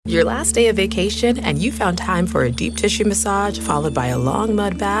Your last day of vacation and you found time for a deep tissue massage followed by a long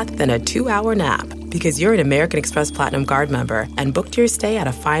mud bath, then a 2-hour nap. Because you're an American Express Platinum Card member and booked your stay at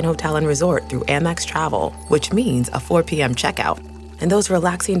a fine hotel and resort through Amex Travel, which means a 4 p.m. checkout. And those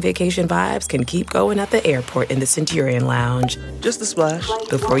relaxing vacation vibes can keep going at the airport in the Centurion Lounge. Just a splash.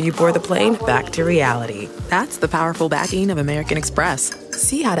 Before you board the plane, back to reality. That's the powerful backing of American Express.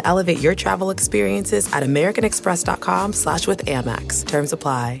 See how to elevate your travel experiences at americanexpress.com/withAmex. Terms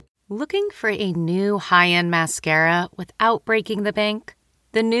apply. Looking for a new high-end mascara without breaking the bank?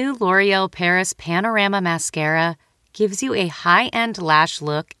 The new L'Oreal Paris Panorama Mascara gives you a high-end lash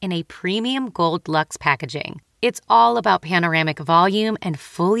look in a premium gold luxe packaging. It's all about panoramic volume and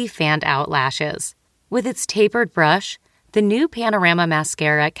fully fanned-out lashes. With its tapered brush, the new Panorama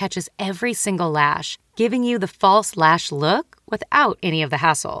Mascara catches every single lash, giving you the false lash look without any of the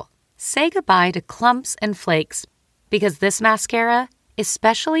hassle. Say goodbye to clumps and flakes, because this mascara is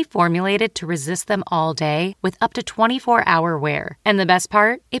specially formulated to resist them all day with up to 24-hour wear. And the best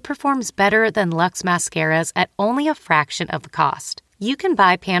part? It performs better than Luxe mascaras at only a fraction of the cost. You can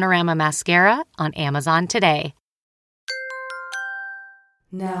buy Panorama Mascara on Amazon today.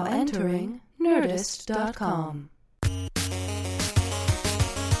 Now entering Nerdist.com.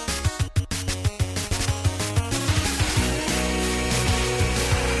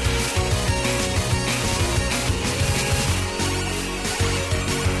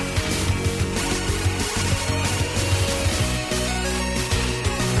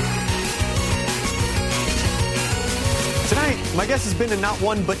 Tonight, my guest has been in not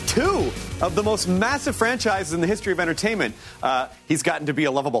one but two of the most massive franchises in the history of entertainment. He's gotten to be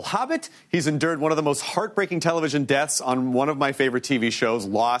a lovable hobbit. He's endured one of the most heartbreaking television deaths on one of my favorite TV shows,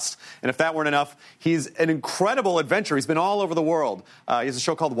 Lost. And if that weren't enough, he's an incredible adventurer. He's been all over the world. He has a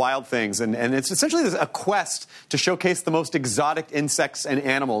show called Wild Things, and it's essentially a quest to showcase the most exotic insects and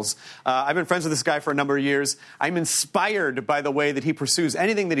animals. I've been friends with this guy for a number of years. I'm inspired by the way that he pursues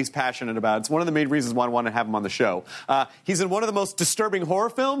anything that he's passionate about. It's one of the main reasons why I want to have him on the show. He's in one of the most disturbing horror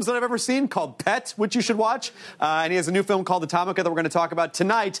films that I've ever seen, called Pet, which you should watch. And he has a new film called Atomica that we're going to talk about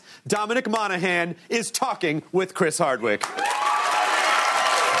tonight. Dominic Monaghan is talking with Chris Hardwick. All right.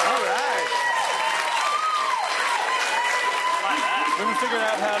 We haven't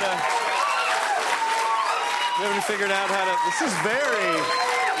figured out how to. This is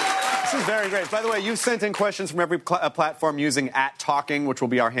very great. By the way, you've sent in questions from every platform using @talking, which will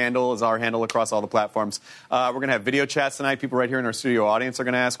be our handle across all the platforms. We're going to have video chats tonight. People right here in our studio audience are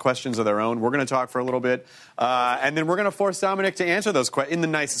going to ask questions of their own. We're going to talk for a little bit. And then we're going to force Dominic to answer those questions in the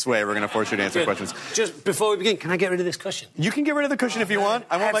nicest way. We're going to force you to answer questions. Just before we begin, can I get rid of this cushion? You can get rid of the cushion if you want.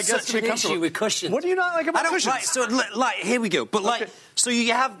 I want my guests to be comfortable. Issue with cushions. What do you not like about cushions? Right, so, here we go. But, okay. So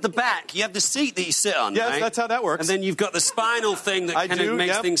you have the back, you have the seat that you sit on, yes, right? That's how that works. And then you've got the spinal thing that kind of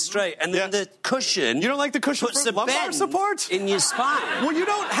makes things straight. And then the cushion... You don't like the cushion for lumbar support? In your spine. Well, you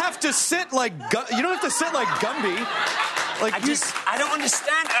don't have to sit like Gumby. I don't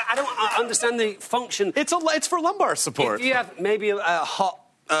understand. I don't understand the function. It's for lumbar support. If you have maybe a hot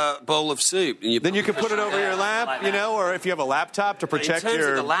bowl of soup, and then you can put it over your lap, like or if you have a laptop to protect your... In terms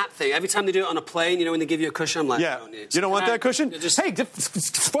of the lap thing, every time they do it on a plane, when they give you a cushion, I'm like, oh, you don't want that cushion? Hey,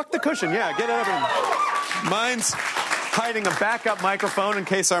 fuck the cushion. Yeah, get it over. Mine's hiding a backup microphone in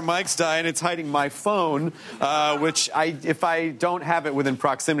case our mics die, and it's hiding my phone, which if I don't have it within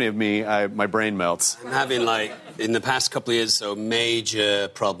proximity of me, my brain melts. I'm having, in the past couple of years, major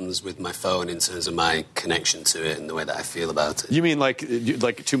problems with my phone in terms of my connection to it and the way that I feel about it. You mean like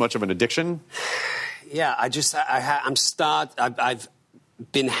too much of an addiction? Yeah, I've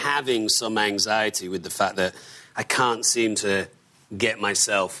been having some anxiety with the fact that I can't seem to get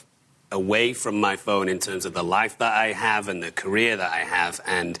myself away from my phone in terms of the life that I have and the career that I have.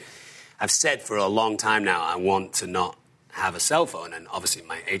 And I've said for a long time now I want to not have a cell phone, and obviously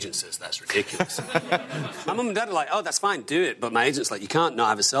my agent says that's ridiculous. My mum and dad are like, oh, that's fine, do it. But my agent's like, you can't not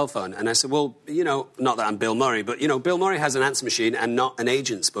have a cell phone. And I said, well, not that I'm Bill Murray, but, Bill Murray has an answer machine and not an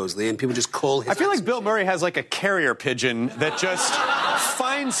agent, supposedly, and people just call his I feel like Bill machine. Murray has a carrier pigeon that just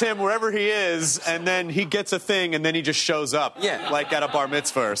finds him wherever he is, and then he gets a thing, and then he just shows up. Yeah. Like at a bar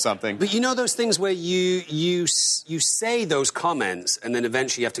mitzvah or something. But those things where you say those comments, and then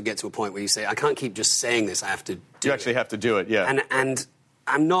eventually you have to get to a point where you say, I can't keep just saying this, I have to do it. You actually have to do it, yeah. And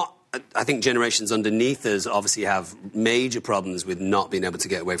I'm not... I think generations underneath us obviously have major problems with not being able to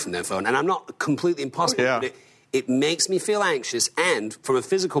get away from their phone. And I'm not completely impossible, but it makes me feel anxious. And from a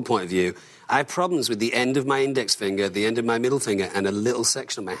physical point of view, I have problems with the end of my index finger, the end of my middle finger, and a little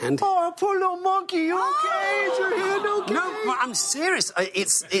section of my hand. Oh, poor little monkey, you okay? Is your hand okay? No, but I'm serious.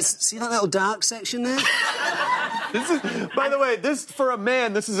 It's see that little dark section there? By the way, for a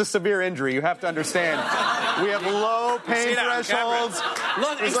man, this is a severe injury. You have to understand. We have low pain thresholds.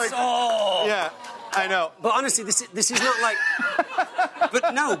 Look, it's yeah, I know. But honestly, this is not like.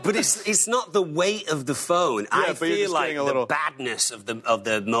 But it's not the weight of the phone. Yeah, I feel like the badness of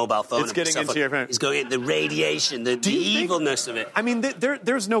the mobile phone. It's getting into your phone. It's going the radiation, the evilness of it. I mean,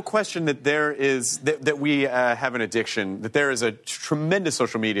 there's no question that there is that we have an addiction. That there is a tremendous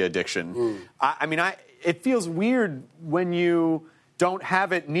social media addiction. It feels weird when you don't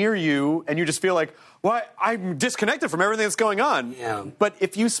have it near you and you just feel like, well, I'm disconnected from everything that's going on. Yeah. But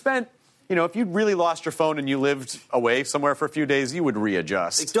if you spent, if you really lost your phone and you lived away somewhere for a few days, you would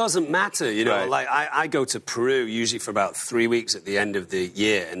readjust. It doesn't matter, Right. Like, I go to Peru usually for about 3 weeks at the end of the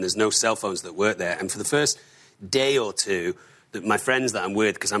year, and there's no cell phones that work there. And for the first day or two, my friends that I'm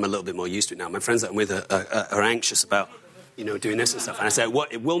with, because I'm a little bit more used to it now, my friends that I'm with are anxious about, doing this and stuff. And I say,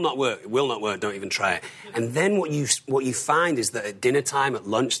 "What? It will not work. It will not work. Don't even try it." And then what you find is that at dinner time, at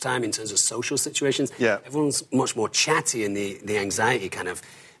lunchtime, in terms of social situations, everyone's much more chatty, and the anxiety kind of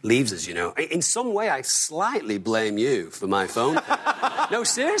leaves us, In some way, I slightly blame you for my phone. No,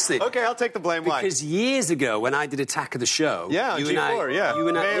 seriously. Okay, I'll take the blame. Why? Because years ago, when I did Attack of the Show, G4, you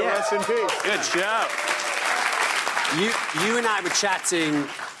and I, May it rest in peace. Good show. You and I were chatting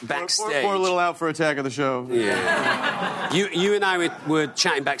backstage. Pour a little out for Attack of the Show. Yeah. You and I were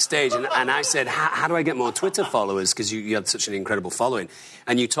chatting backstage, and I said, how do I get more Twitter followers? Because you had such an incredible following.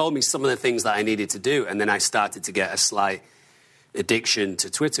 And you told me some of the things that I needed to do, and then I started to get a slight addiction to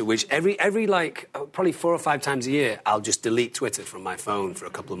Twitter, which every probably 4 or 5 times a year, I'll just delete Twitter from my phone for a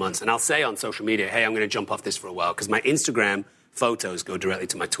couple of months. And I'll say on social media, hey, I'm going to jump off this for a while, because my Instagram photos go directly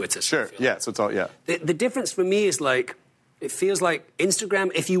to my Twitter. Sure, yeah, so it's all, yeah. The difference for me is it feels like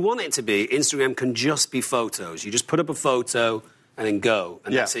Instagram, if you want it to be, Instagram can just be photos. You just put up a photo and then go,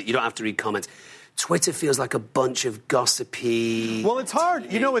 and that's it. You don't have to read comments. Twitter feels like a bunch of gossipy... Well, it's hard.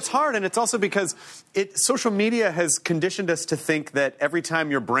 It's hard, and it's also because social media has conditioned us to think that every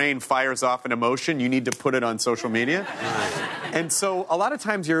time your brain fires off an emotion, you need to put it on social media. Right. And so a lot of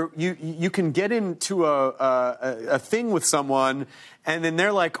times you can get into a thing with someone, and then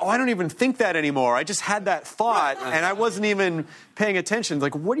they're like, oh, I don't even think that anymore. I just had that thought, and I wasn't even paying attention.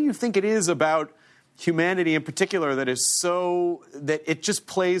 Like, what do you think it is about humanity in particular that is so that it just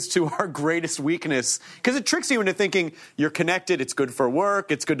plays to our greatest weakness? Because it tricks you into thinking you're connected, it's good for work,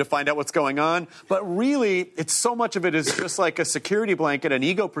 it's good to find out what's going on, but really it's so much of it is just like a security blanket, an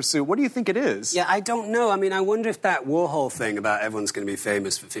ego pursuit. What do you think it is? Yeah, I don't know. I mean, I wonder if that Warhol thing about everyone's going to be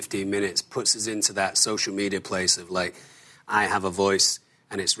famous for 15 minutes puts us into that social media place of like, I have a voice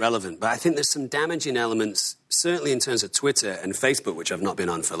and it's relevant. But I think there's some damaging elements, certainly in terms of Twitter and Facebook, which I've not been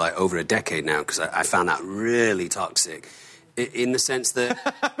on for like over a decade now, because I found that really toxic. In the sense that...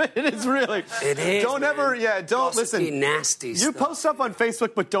 It is really. It is, Don't ever, don't gossipy, listen. nasty You stuff. post stuff on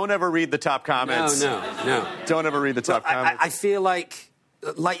Facebook, but don't ever read the top comments. No. Don't ever read the top comments. I feel like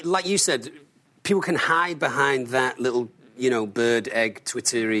you said, people can hide behind that little... bird egg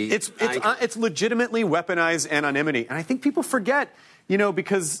Twittery. It's legitimately weaponized anonymity, and I think people forget.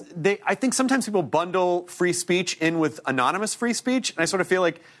 Because I think sometimes people bundle free speech in with anonymous free speech, and I sort of feel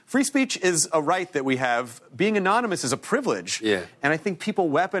like free speech is a right that we have. Being anonymous is a privilege. Yeah. And I think people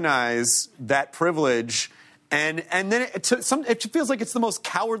weaponize that privilege, and then it feels like it's the most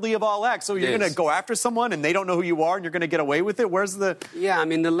cowardly of all acts. So you're going to go after someone, and they don't know who you are, and you're going to get away with it? Where's the... Yeah, I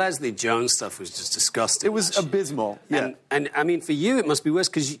mean, the Leslie Jones stuff was just disgusting. It was abysmal. Yeah. And I mean, for you, it must be worse,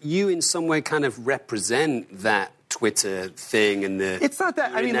 because you in some way kind of represent that Twitter thing and the... It's not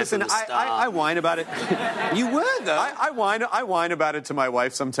that... I mean, listen, I whine about it. You were, though. I whine about it to my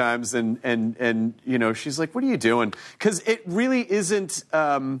wife sometimes, and she's like, what are you doing? Because it really isn't...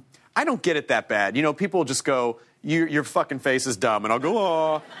 I don't get it that bad. People just go, your fucking face is dumb, and I'll go,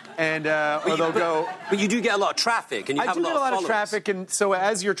 oh, and or they'll go... But you do get a lot of traffic, and you have a lot of followers. I do get a lot of traffic, and so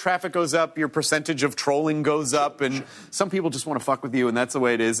as your traffic goes up, your percentage of trolling goes up, and some people just want to fuck with you, and that's the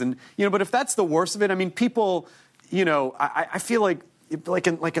way it is. And, but if that's the worst of it, I mean, people... I feel like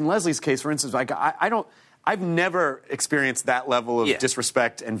in Leslie's case, for instance, I've never experienced that level of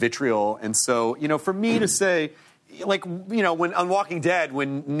disrespect and vitriol. And so, for me to say, when on Walking Dead,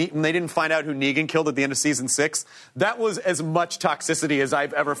 when they didn't find out who Negan killed at the end of season 6, that was as much toxicity as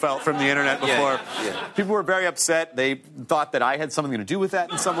I've ever felt from the internet before. Yeah. People were very upset. They thought that I had something to do with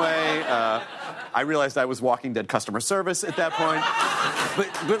that in some way. I realized I was Walking Dead customer service at that point.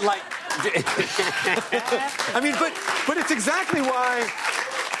 But like... I mean, but it's exactly why,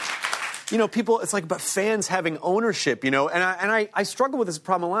 people, it's like about fans having ownership, and I struggle with this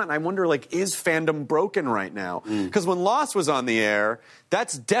problem a lot, and I wonder, is fandom broken right now? Because when Lost was on the air,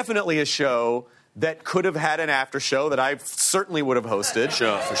 that's definitely a show that could have had an after show that I certainly would have hosted.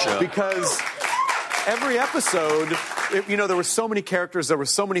 Sure, for sure. Because every episode, there were so many characters, there were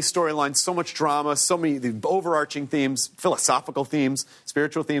so many storylines, so much drama, so many the overarching themes, philosophical themes,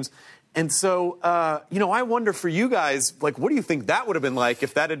 spiritual themes. And so, I wonder for you guys, like, what do you think that would have been like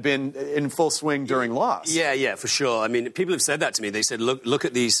if that had been in full swing during Lost? Yeah, for sure. I mean, people have said that to me. They said, look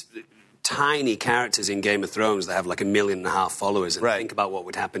at these tiny characters in Game of Thrones that have like 1.5 million followers, and think about what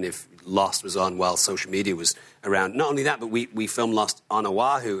would happen if Lost was on while social media was around. Not only that, but we filmed Lost on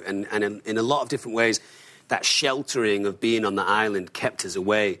Oahu, and in a lot of different ways, that sheltering of being on the island kept us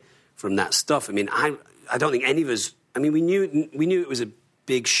away from that stuff. I mean, I don't think any of us. I mean, we knew it was a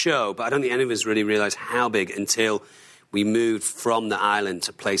big show, but I don't think any of us really realized how big until we moved from the island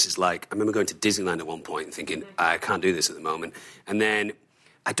to places like, I remember going to Disneyland at one point and thinking, I can't do this at the moment. And then,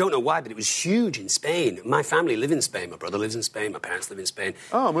 I don't know why, but it was huge in Spain. My family live in Spain. My brother lives in Spain. My parents live in Spain.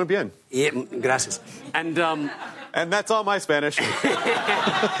 Oh, muy bien. Yeah, gracias. And that's all my Spanish.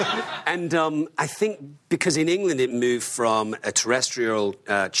 And I think because in England it moved from a terrestrial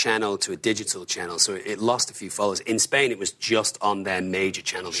channel to a digital channel, so it lost a few followers. In Spain, it was just on their major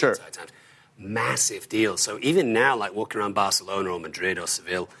channel the entire time. Massive deal. So even now, like walking around Barcelona or Madrid or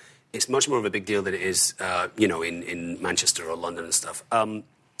Seville, it's much more of a big deal than it is, in Manchester or London and stuff.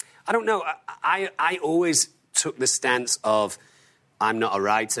 I don't know. I always took the stance of I'm not a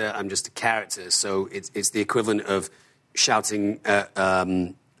writer, I'm just a character. So it's the equivalent of shouting at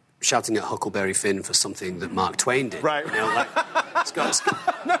Huckleberry Finn for something that Mark Twain did. Right. I've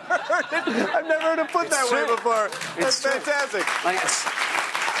never heard it put that way before. That's fantastic.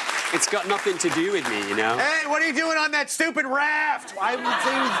 It's got nothing to do with me, Hey, what are you doing on that stupid raft? I would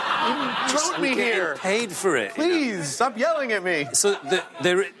say you wrote me here. Paid for it. Please, stop yelling at me. So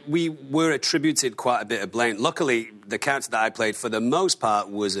we were attributed quite a bit of blame. Luckily, the character that I played, for the most part,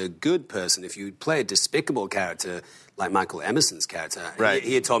 was a good person. If you play a despicable character, like Michael Emerson's character,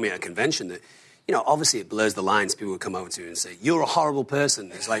 he had told me at a convention that, obviously it blurs the lines. People would come over to you and say, you're a horrible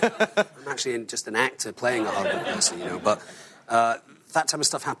person. It's like, I'm actually just an actor playing a horrible person, But that type of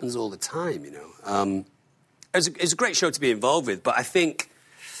stuff happens all the time, It's a great show to be involved with, but I think,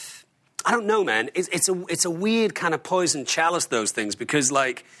 I don't know, man. It's a weird kind of poison chalice, those things, because,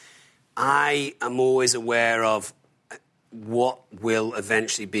 like, I am always aware of what will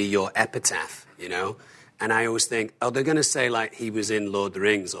eventually be your epitaph, And I always think, they're going to say, like, he was in Lord of the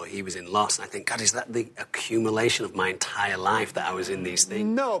Rings or he was in Lost. And I think, God, is that the accumulation of my entire life that I was in these things?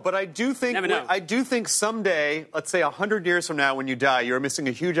 No, but I do think someday, let's say 100 years from now when you die, you're missing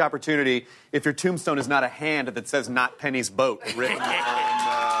a huge opportunity if your tombstone is not a hand that says "Not Penny's Boat" written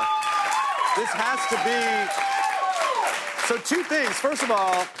on... This has to be... So 2 things. First of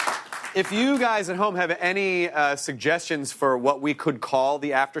all, if you guys at home have any suggestions for what we could call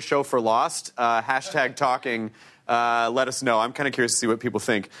the after show for Lost, #talking, let us know. I'm kind of curious to see what people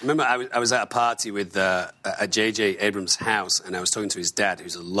think. Remember, I was at a party with at J.J. Abrams' house, and I was talking to his dad,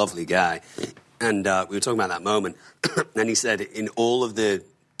 who's a lovely guy, and we were talking about that moment, and he said in all of the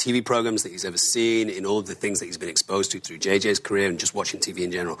TV programs that he's ever seen, in all of the things that he's been exposed to through J.J.'s career and just watching TV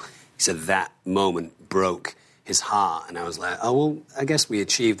in general, he said that moment broke his heart, and I was like, I guess we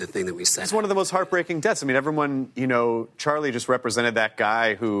achieved the thing that we said. It's one of the most heartbreaking deaths. I mean, everyone, Charlie just represented that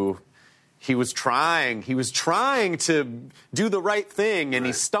guy who he was trying to do the right thing, and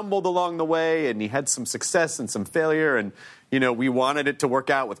he stumbled along the way, and he had some success and some failure, and, we wanted it to work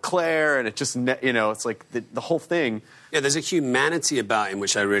out with Claire, and it just, it's like the whole thing. Yeah, there's a humanity about him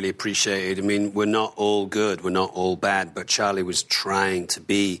which I really appreciated. I mean, we're not all good, we're not all bad, but Charlie was trying to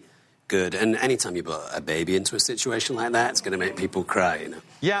be good. And anytime you put a baby into a situation like that, it's going to make people cry,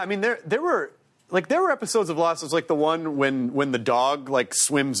 Yeah, I mean, there were episodes of Lost. It was like the one when the dog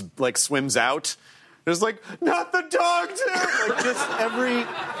swims out. There's like, not the dog too. Like just every,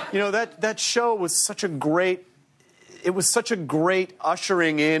 that show was such a great. It was such a great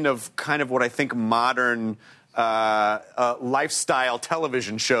ushering in of kind of what I think modern lifestyle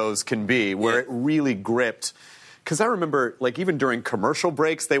television shows can be, where it really gripped. Because I remember, even during commercial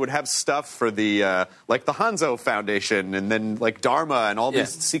breaks, they would have stuff for the, the Hanzo Foundation and then, Dharma and all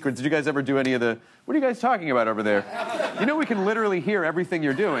these secrets. Did you guys ever do any of the... What are you guys talking about over there? We can literally hear everything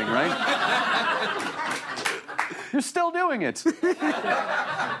you're doing, right? You're still doing it.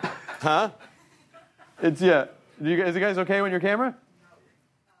 Huh? Is you guys okay on your camera?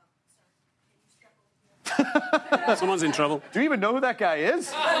 Someone's in trouble. Do you even know who that guy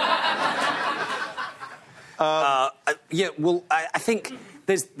is? I think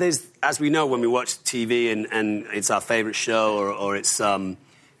there's as we know when we watch TV and it's our favourite show or it's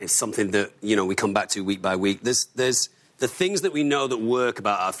something that we come back to week by week. There's the things that we know that work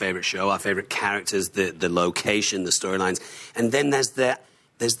about our favourite show, our favourite characters, the location, the storylines, and then there's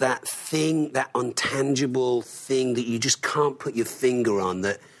that thing, that intangible thing that you just can't put your finger on,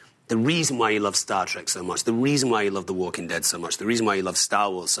 that the reason why you love Star Trek so much, the reason why you love The Walking Dead so much, the reason why you love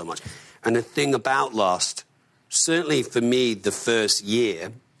Star Wars so much. And the thing about Lost, certainly for me, the first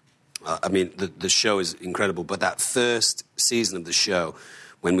year, the show is incredible, but that first season of the show,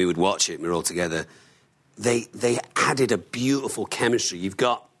 when we would watch it and we were all together, they added a beautiful chemistry. You've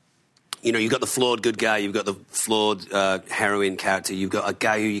got the flawed good guy, you've got the flawed heroine character, you've got a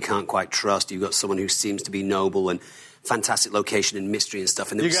guy who you can't quite trust, you've got someone who seems to be noble and fantastic location and mystery and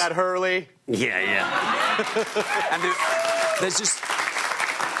stuff. And you got Hurley. Yeah. And there's just...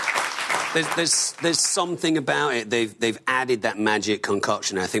 There's something about it. They've added that magic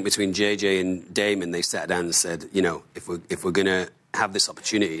concoction. I think between JJ and Damon, they sat down and said, if we're going to have this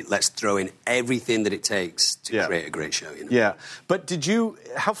opportunity, let's throw in everything that it takes to create a great show. Yeah, but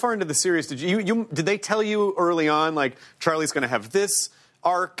how far into the series did did they tell you early on, like, Charlie's going to have this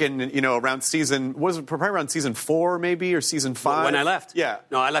arc, and around probably around season 4 maybe, or season 5? When I left? Yeah.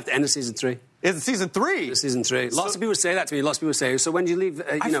 No, I left at the end of season 3. Is it season 3? Season 3. Lots of people say that to me. Lots of people say, so when did you leave,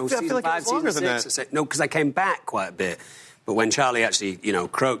 I feel season like 5, it was longer season 6? than that. I said, no, because I came back quite a bit. But when Charlie actually,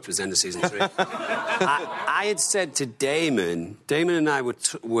 croaked was the end of season 3. I had said to Damon and I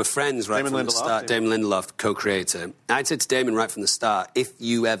were friends right from the start. Damon Lindelof, co-creator. I'd said to Damon right from the start, if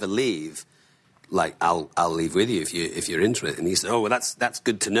you ever leave, like, I'll leave with you if you're into it. And he said, oh, well, that's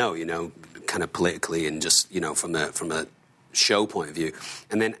good to know, kind of politically and just, from a show point of view.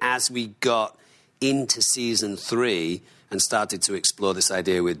 And then as we got into season 3 and started to explore this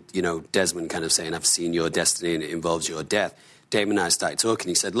idea with, Desmond kind of saying, I've seen your destiny and it involves your death, Damon and I started talking.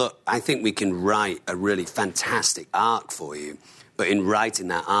 He said, look, I think we can write a really fantastic arc for you, but in writing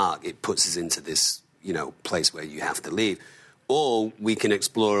that arc, it puts us into this, place where you have to leave. Or we can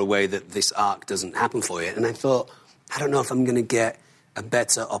explore a way that this arc doesn't happen for you. And I thought, I don't know if I'm going to get a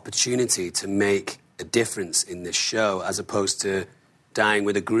better opportunity to make a difference in this show as opposed to dying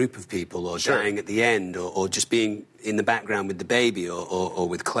with a group of people or dying at the end or just being in the background with the baby or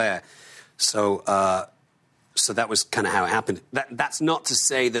with Claire. So that was kind of how it happened. That's not to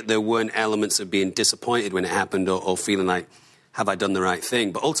say that there weren't elements of being disappointed when it happened or feeling like, have I done the right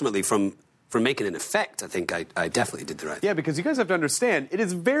thing? But ultimately, from making an effect, I think I definitely did the right thing. Yeah, because you guys have to understand, it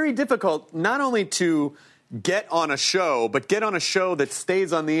is very difficult not only to get on a show, but get on a show that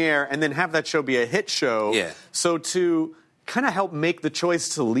stays on the air and then have that show be a hit show. Yeah. So to kind of help make the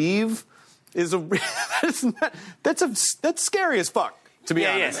choice to leave is that's scary as fuck, to be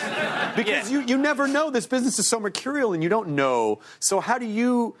honest. Yes. Because you never know. This business is so mercurial and you don't know. So how do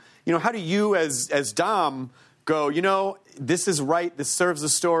you as Dom go, this is right, this serves the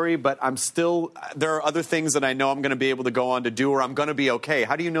story, but there are other things that I know I'm going to be able to go on to do, or I'm going to be okay.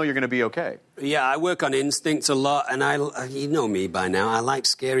 How do you know you're going to be okay? Yeah, I work on instinct a lot, and you know me by now, I like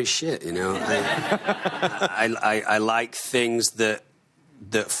scary shit, I like things that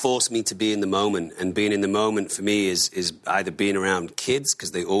force me to be in the moment, and being in the moment for me is either being around kids,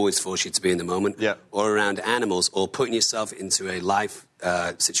 because they always force you to be in the moment, or around animals, or putting yourself into a life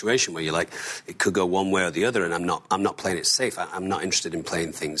situation where you're like, it could go one way or the other, and I'm not playing it safe. I'm not interested in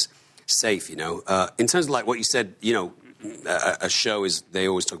playing things safe, In terms of like what you said, a show is, they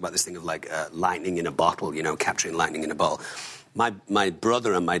always talk about this thing of like lightning in a bottle, capturing lightning in a bottle. My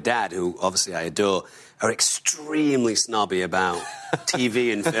brother and my dad, who obviously I adore, are extremely snobby about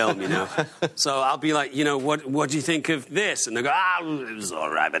TV and film, So I'll be like, what do you think of this? And they go, it was all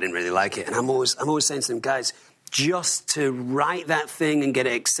right, but I didn't really like it. And I'm always saying to them, guys, just to write that thing and get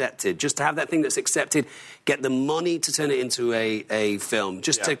it accepted, just to have that thing that's accepted, get the money to turn it into a film,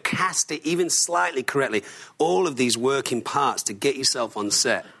 just to cast it even slightly correctly, all of these working parts to get yourself on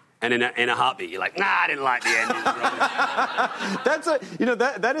set. And in a heartbeat, you're like, I didn't like the ending.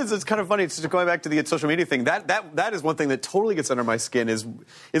 That is kind of funny. It's just going back to the social media thing. That is one thing that totally gets under my skin is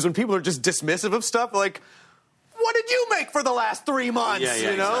when people are just dismissive of stuff. Like, what did you make for the last 3 months?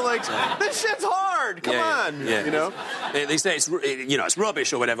 Exactly. This shit's hard. Come on. They say it's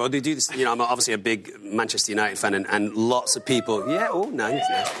rubbish or whatever. Or they do this. I'm obviously a big Manchester United fan, and lots of people. Yeah. Oh, nice.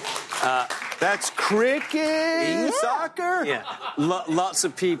 That's cricket, soccer. Yeah. Lots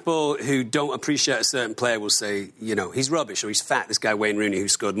of people who don't appreciate a certain player will say, he's rubbish or he's fat. This guy Wayne Rooney, who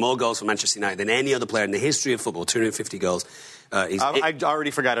scored more goals for Manchester United than any other player in the history of football, 250 goals. I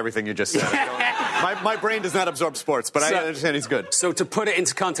already forgot everything you just said. My brain does not absorb sports, but I understand he's good. So to put it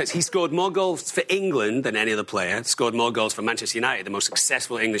into context, he scored more goals for England than any other player, scored more goals for Manchester United, the most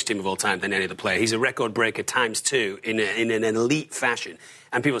successful English team of all time, than any other player. He's a record breaker ×2 in an elite fashion.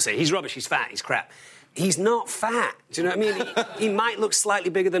 And people say, he's rubbish, he's fat, he's crap. he's not fat. Do you know what I mean? He might look slightly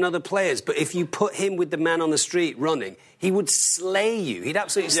bigger than other players, but if you put him with the man on the street running, he would slay you. He'd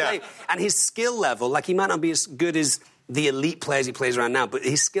absolutely slay you. And his skill level, like, he might not be as good as the elite players he plays around now, but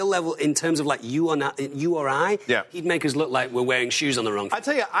his skill level in terms of, like, you or I, he'd make us look like we're wearing shoes on the wrong feet. I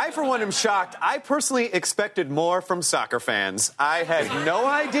tell you, I, for one, am shocked. I personally expected more from soccer fans. I had no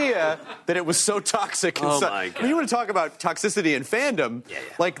idea that it was so toxic. And my God. When you want to talk about toxicity in fandom,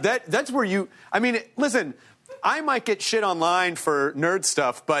 like, that's where you... I mean, listen, I might get shit online for nerd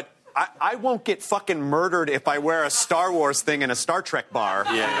stuff, but I won't get fucking murdered if I wear a Star Wars thing in a Star Trek bar,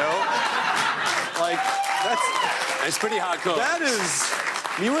 you know? Like, it's pretty hardcore. That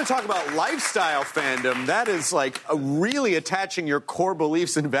is, you want to talk about lifestyle fandom, that is like really attaching your core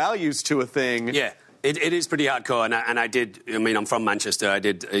beliefs and values to a thing. Yeah, it is pretty hardcore. And I did, I mean, I'm from Manchester. I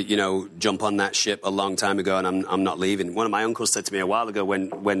did, jump on that ship a long time ago, and I'm not leaving. One of my uncles said to me a while ago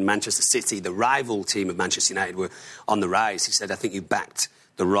when Manchester City, the rival team of Manchester United, were on the rise, he said, I think you backed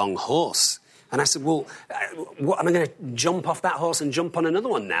the wrong horse. And I said, well, what, am I going to jump off that horse and jump on another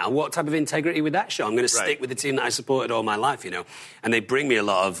one now? What type of integrity would that show? I'm going to stick with the team that I supported all my life, And they bring me a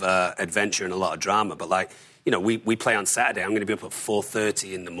lot of adventure and a lot of drama. But, like, we play on Saturday. I'm going to be up at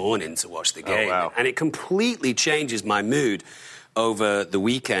 4:30 in the morning to watch the game. Oh, wow. And it completely changes my mood over the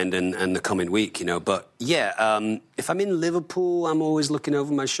weekend and the coming week, But, if I'm in Liverpool, I'm always looking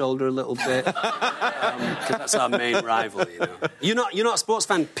over my shoulder a little bit. Because that's our main rival, You're not a sports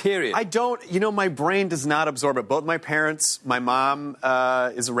fan, period. I don't, my brain does not absorb it. Both my parents, my mom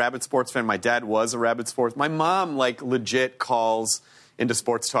is a rabid sports fan. My dad was a rabid sports. My mom, like, legit calls into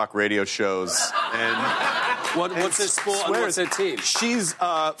sports talk radio shows. And what's her sport and what's her team? She's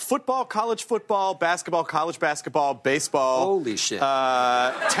football, college football, basketball, college basketball, baseball. Holy shit.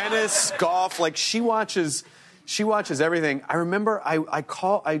 Tennis, golf. Like, she watches everything. I remember I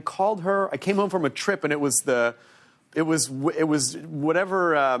called her. I came home from a trip, and it was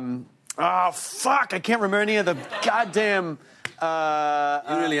whatever. I can't remember any of the goddamn.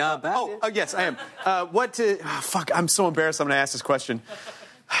 You really are bad. Oh, yes, I am. I'm so embarrassed. I'm going to ask this question.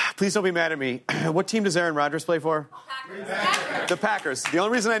 Please don't be mad at me. What team does Aaron Rodgers play for? Packers. The Packers. The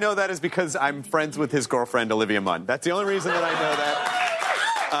only reason I know that is because I'm friends with his girlfriend, Olivia Munn. That's the only reason that I know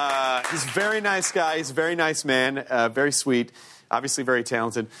that. He's a very nice guy. He's a very nice man. Very sweet. Obviously very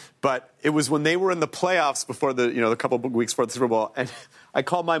talented. But it was when they were in the playoffs before the couple of weeks before the Super Bowl, and I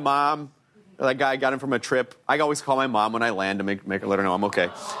called my mom. That guy got him from a trip. I always call my mom when I land to make her let her know I'm okay.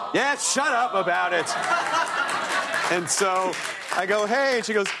 Yeah, shut up about it. And so I go, hey, and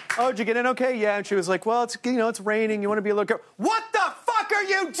she goes, oh, did you get in okay? Yeah. And she was like, well, it's raining. You want to be a little careful. What the fuck are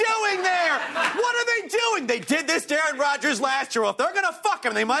you doing there? What are they doing? They did this to Aaron Rodgers last year. Well, if they're going to fuck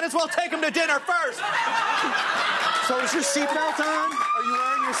him, they might as well take him to dinner first. So is your seatbelt on? Are you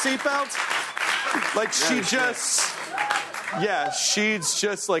wearing your seatbelt? Like, she's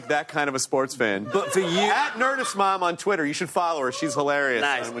just like that kind of a sports fan. But for you, at Nerdist Mom on Twitter, you should follow her. She's hilarious.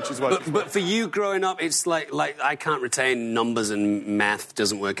 Nice. When she's watching. But for you, growing up, it's like I can't retain numbers, and math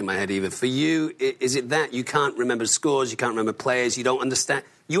doesn't work in my head either. For you, is it that you can't remember scores, you can't remember players, you don't understand?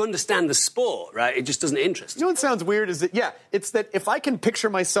 You understand the sport, right? It just doesn't interest you. You know what sounds weird is that it's that if I can picture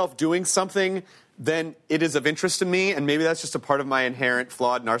myself doing something, then it is of interest to me, and maybe that's just a part of my inherent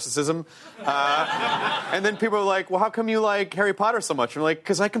flawed narcissism. And then people are like, well, how come you like Harry Potter so much? And I'm like,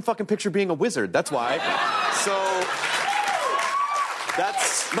 because I can fucking picture being a wizard. That's why. So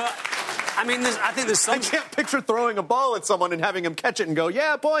that's... But, I mean, I think there's some... I can't picture throwing a ball at someone and having him catch it and go,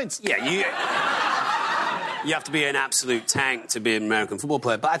 yeah, points. Yeah, you have to be an absolute tank to be an American football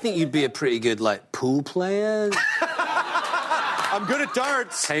player, but I think you'd be a pretty good, like, pool player. I'm good at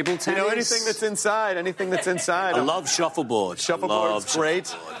darts. Table tennis. Anything that's inside. I love shuffleboard. Shuffleboard's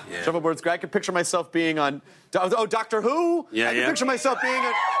great. Yeah. Shuffleboard's great. I could picture myself being on... Oh, Doctor Who? Yeah, I can picture myself being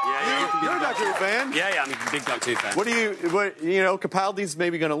a... You're a Doctor Who fan. Yeah, I'm a big Doctor Who fan. Capaldi's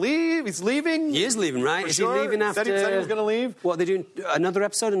maybe going to leave? He's leaving? He is leaving, right? Is he leaving after... Said he was going to leave? What, they're doing another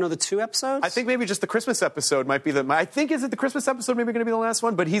episode, another 2 episodes? I think maybe just the Christmas episode might be is it the Christmas episode maybe going to be the last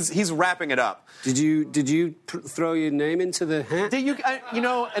one? But he's wrapping it up. Did you throw your name into the hat?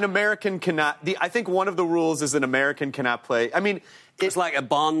 An American cannot... I think one of the rules is an American cannot play... I mean... It's like a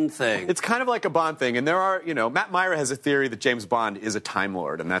Bond thing. It's kind of like a Bond thing. And there are, Matt Myra has a theory that James Bond is a Time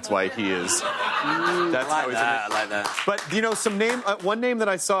Lord, and that's why he is. I like that. But, one name that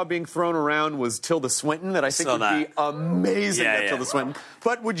I saw being thrown around was Tilda Swinton, that I think would be amazing Tilda Swinton.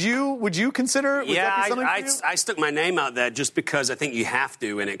 But would you consider... I stuck my name out there just because I think you have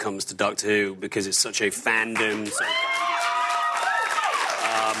to when it comes to Doctor Who, because it's such a fandom...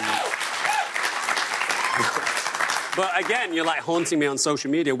 But again, you're like haunting me on social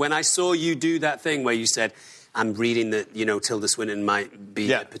media. When I saw you do that thing where you said, I'm reading that, you know, Tilda Swinton might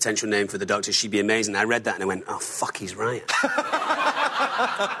be a potential name for the Doctor. She'd be amazing. I read that and I went, oh, fuck, he's right.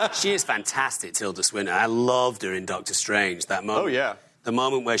 She is fantastic, Tilda Swinton. I loved her in Doctor Strange, that moment. Oh, yeah. The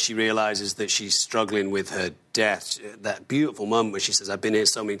moment where she realises that she's struggling with her death, that beautiful moment where she says, I've been here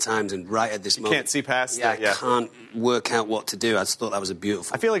so many times, and right at this moment... Can't see past it. I can't work out what to do. I just thought that was a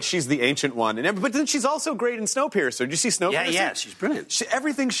beautiful... I feel like she's the ancient one. But then she's also great in Snowpiercer. Did you see Snowpiercer? Yeah, she's brilliant.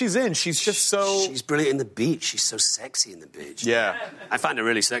 Everything she's in, she's just so... She's brilliant in The Beach. She's so sexy in The Beach. Yeah. I find her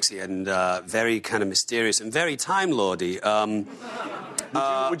really sexy and very kind of mysterious and very Time Lordy.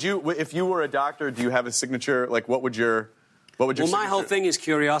 Would you, if you were a doctor, do you have a signature? Like, what would your... Well, my whole thing is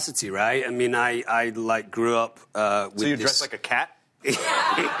curiosity, right? I mean, I like grew up with So you dress like a cat? I'm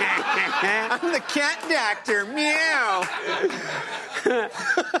the cat doctor, meow.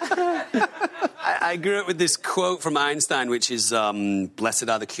 I grew up with this quote from Einstein, which is, blessed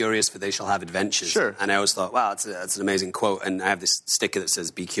are the curious, for they shall have adventures. Sure. And I always thought, wow, that's an amazing quote. And I have this sticker that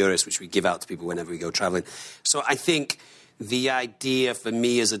says, be curious, which we give out to people whenever we go traveling. So I think the idea for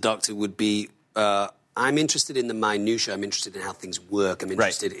me as a doctor would be... I'm interested in the minutiae. I'm interested in how things work. I'm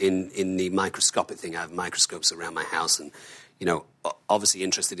interested in the microscopic thing. I have microscopes around my house and, you know, obviously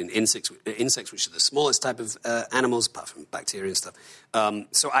interested in insects, which are the smallest type of animals, apart from bacteria and stuff.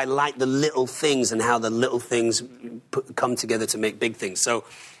 So I like the little things and how the little things come together to make big things. So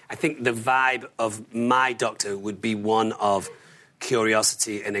I think the vibe of my doctor would be one of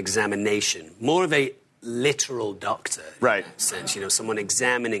curiosity and examination. More of a literal doctor, right? In that sense, you know, someone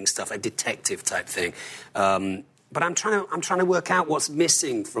examining stuff, a detective type thing. But I'm trying to work out what's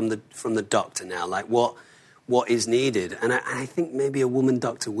missing from the doctor now, like what is needed. And I think maybe a woman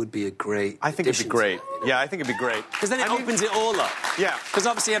doctor would be a great. I think it'd be great. Yeah, I think it'd be great because then it opens it all up. Yeah, because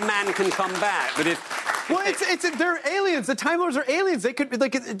obviously a man can come back, but if well, they're aliens. The Time Lords are aliens. They could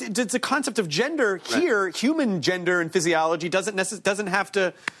like it's a concept of gender here. Human gender and physiology doesn't have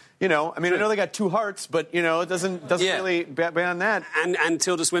to. You know, I mean, I know they got two hearts, but, you know, it doesn't really beyond that. And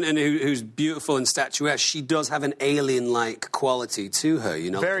Tilda Swinton, who's beautiful and statuesque, she does have an alien-like quality to her,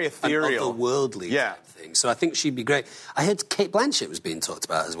 you know. Very ethereal. An otherworldly type thing. So I think she'd be great. I heard Kate Blanchett was being talked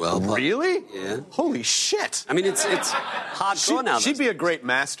about as well. Really? Yeah. Holy shit. I mean, it's hardcore now. She'd be a great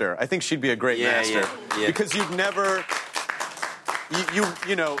master. I think she'd be a great master. Yeah. Because you've never...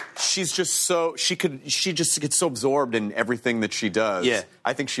 You know, she's just so she just gets so absorbed in everything that she does. Yeah,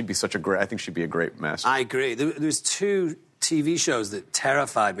 I think she'd be a great master. I agree. There's two TV shows that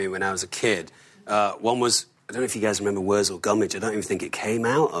terrified me when I was a kid. One was, I don't know if you guys remember Wurzel Gummidge. I don't even think it came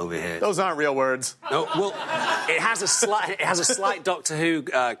out over here. Those aren't real words. No, well, it has a slight Doctor Who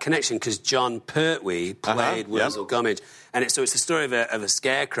connection because John Pertwee played Wurzel Gummidge, and it's the story of a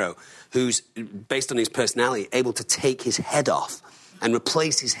scarecrow who's based on his personality able to take his head off and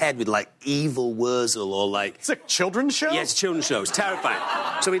replace his head with, like, evil Wurzel or, like... It's a children's show? Yeah, it's a children's show. It's terrifying.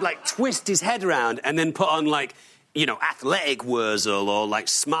 So he'd, like, twist his head around and then put on, like, you know, athletic Wurzel or, like,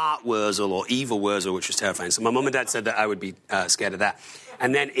 smart Wurzel or evil Wurzel, which was terrifying. So my mum and dad said that I would be scared of that.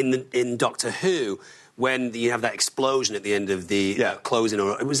 And then in Doctor Who, when you have that explosion at the end of the closing...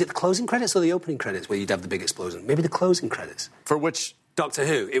 or was it the closing credits or the opening credits where you'd have the big explosion? Maybe the closing credits. For which... Doctor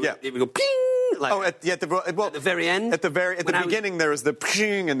Who. It would go ping! Like, at the very end? At the beginning, there was the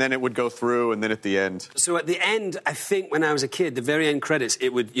ping, and then it would go through, and then at the end. So at the end, I think when I was a kid, the very end credits, it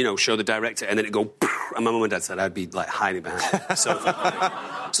would, you know, show the director, and then it'd go, and my mum and dad said I'd be, like, hiding behind the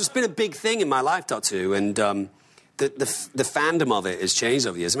sofa. So it's been a big thing in my life, Doctor Who, and the fandom of it has changed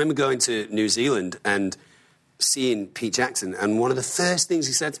over the years. I remember going to New Zealand and seeing Pete Jackson, and one of the first things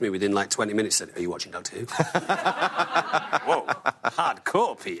he said to me within, like, 20 minutes said, are you watching Doctor Who? Whoa,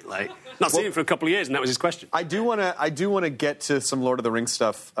 hardcore, Pete. Like, not seen him for a couple of years, and that was his question. I do want to get to some Lord of the Rings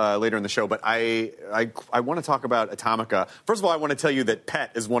stuff later in the show, but I want to talk about Atomica. First of all, I want to tell you that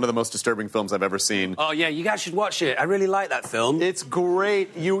Pet is one of the most disturbing films I've ever seen. Oh, yeah, you guys should watch it. I really like that film. It's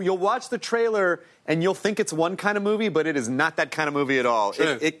great. You'll watch the trailer, and you'll think it's one kind of movie, but it is not that kind of movie at all.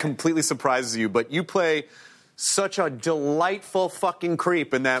 It completely surprises you, but you play... such a delightful fucking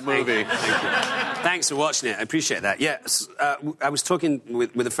creep in that movie. Thank you. Thanks for watching it. I appreciate that. Yeah, I was talking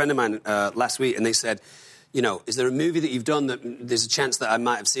with a friend of mine last week, and they said, you know, is there a movie that you've done that there's a chance that I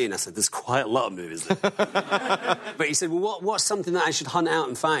might have seen? I said, there's quite a lot of movies there. But he said, well, what's something that I should hunt out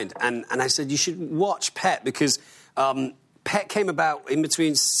and find? And I said, you should watch Pet, because Pet came about in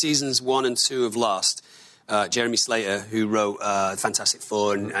between seasons 1 and 2 of Lost. Jeremy Slater, who wrote Fantastic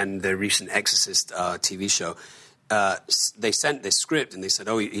Four and the recent Exorcist TV show, they sent this script and they said,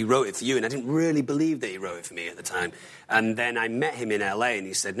 oh, he wrote it for you. And I didn't really believe that he wrote it for me at the time. And then I met him in LA and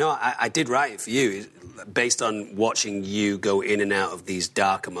he said, no, I did write it for you. based on watching you go in and out of these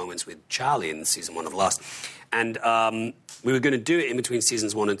darker moments with Charlie in season 1 of Lost. And we were going to do it in between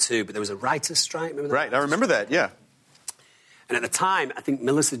seasons 1 and 2, but there was a writer's strike. Remember that? Right, I remember that, yeah. And at the time, I think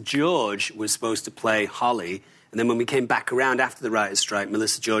Melissa George was supposed to play Holly. And then when we came back around after the writer's strike,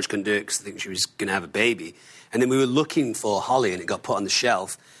 Melissa George couldn't do it because I think she was going to have a baby. And then we were looking for Holly, and it got put on the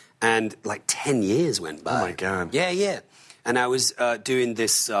shelf. And like 10 years went by. Oh, my God. Yeah. And I was doing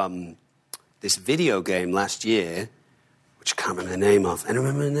this this video game last year, which I can't remember the name of. And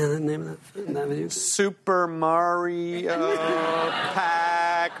remember the name of that video? Super Mario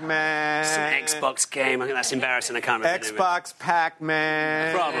Pac-Man. Some Xbox game. I think that's embarrassing. I can't remember. Xbox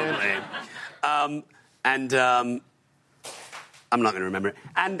Pac-Man. Probably. I'm not going to remember it.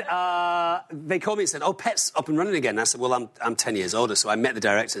 And they called me and said, Pet's up and running again. And I said, well, I'm 10 years older. So I met the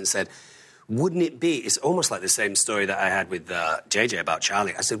director and said, wouldn't it be... It's almost like the same story that I had with JJ about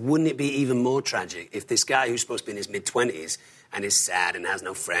Charlie. I said, wouldn't it be even more tragic if this guy who's supposed to be in his mid-20s and is sad and has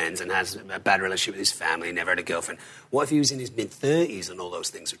no friends and has a bad relationship with his family, never had a girlfriend, what if he was in his mid-30s and all those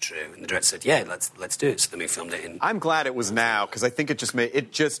things were true? And the director said, yeah, let's do it. So then we filmed it in... I'm glad it was now, because I think it just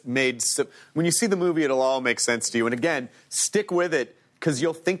made... When you see the movie, it'll all make sense to you. And again, stick with it, because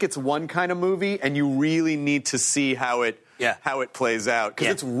you'll think it's one kind of movie, and you really need to see how it plays out. Because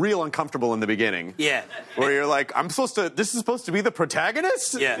it's real uncomfortable in the beginning. Yeah. Where you're like, this is supposed to be the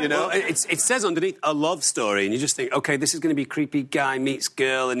protagonist? Yeah. You know? Well, it says underneath a love story, and you just think, okay, this is going to be creepy guy meets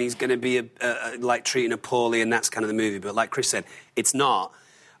girl, and he's going to be like treating her poorly, and that's kind of the movie. But like Chris said, it's not.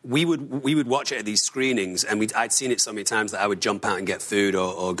 We would watch it at these screenings, and I'd seen it so many times that I would jump out and get food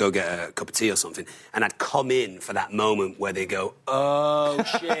or go get a cup of tea or something, and I'd come in for that moment where they go, oh,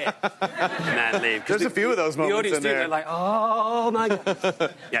 shit, and I'd leave. There's a few of those moments the audience in there. They're like, oh, my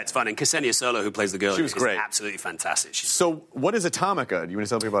God. Yeah, it's fun. And Ksenia Solo, who plays the girl, she was great. Absolutely fantastic. So what is Atomica? Do you want to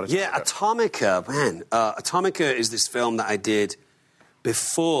tell me about Atomica? Yeah, Atomica, man. Atomica is this film that I did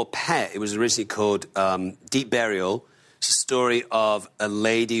before Pet. It was originally called Deep Burial. It's a story of a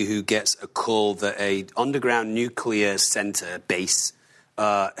lady who gets a call that a underground nuclear center base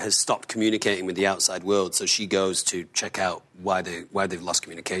has stopped communicating with the outside world. So she goes to check out why they've lost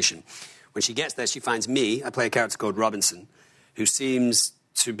communication. When she gets there, she finds me. I play a character called Robinson, who seems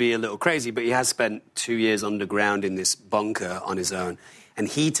to be a little crazy, but he has spent 2 years underground in this bunker on his own. And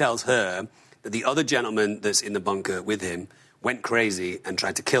he tells her that the other gentleman that's in the bunker with him went crazy and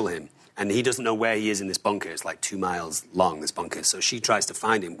tried to kill him. And he doesn't know where he is in this bunker. It's like 2 miles long, this bunker. So she tries to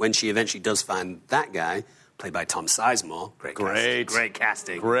find him. When she eventually does find that guy, played by Tom Sizemore. Great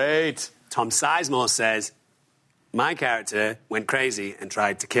casting. Great. Tom Sizemore says, my character went crazy and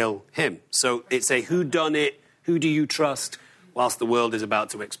tried to kill him. So it's a whodunit, who do you trust whilst the world is about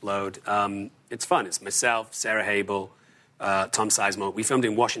to explode. It's fun. It's myself, Sarah Habel, Tom Sizemore. We filmed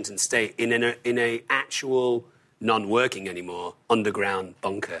in Washington State in a actual... non-working anymore, underground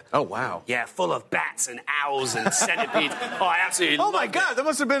bunker. Oh, wow. Yeah, full of bats and owls and centipedes. Oh, I absolutely loved it. Oh, my God, that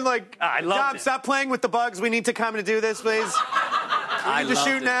must have been like, Dom, stop playing with the bugs. We need to come and do this, please. We need to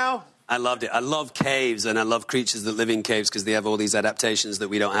shoot now. I loved it. I love caves, and I love creatures that live in caves because they have all these adaptations that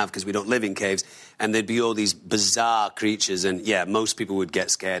we don't have because we don't live in caves. And there'd be all these bizarre creatures, and, yeah, most people would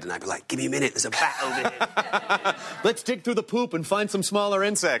get scared, and I'd be like, give me a minute, there's a bat over here. Let's dig through the poop and find some smaller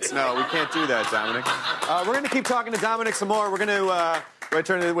insects. No, we can't do that, Dominic. We're going to keep talking to Dominic some more. We're going to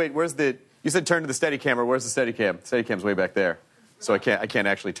turn to the... Wait, where's the... You said turn to the steady camera. Where's the steady cam? Steady cam's way back there. So I can't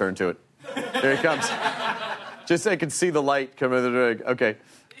actually turn to it. There he comes. Just so I can see the light coming. Okay.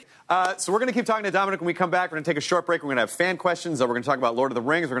 So we're going to keep talking to Dominic when we come back. We're going to take a short break. We're going to have fan questions. We're going to talk about Lord of the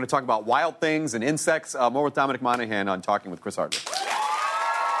Rings. We're going to talk about wild things and insects. More with Dominic Monaghan on Talking with Chris Hardwick.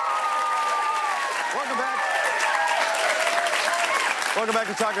 Welcome back. Welcome back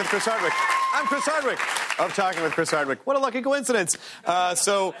to Talking with Chris Hardwick. I'm Chris Hardwick of Talking with Chris Hardwick. What a lucky coincidence.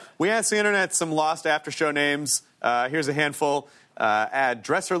 So we asked the internet some lost after-show names. Here's a handful.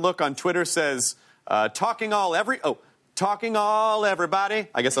 Dresser Look on Twitter says, Talking all everybody.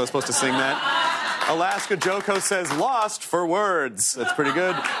 I guess I was supposed to sing that. Alaska Joko says Lost for words. That's pretty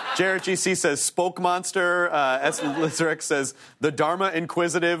good. Jared GC says Spoke Monster. S. Lizarek says The Dharma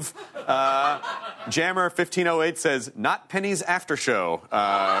Inquisitive. Jammer 1508 says Not Penny's After Show.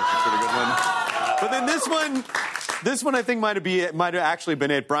 That's a pretty good one. But then this one I think might have actually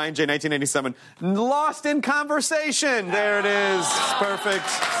been it. Brian J. 1987. Lost in Conversation. There it is. Perfect.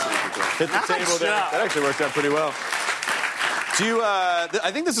 Hit the table there. That actually worked out pretty well. Do you, I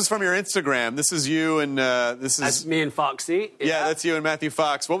think this is from your Instagram. This is you and this is... That's me and Foxy. Yeah, that's you and Matthew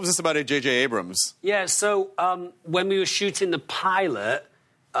Fox. What was this about J.J. Abrams? Yeah, so when we were shooting the pilot,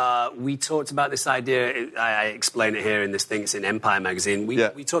 we talked about this idea. I explain it here in this thing. It's in Empire magazine.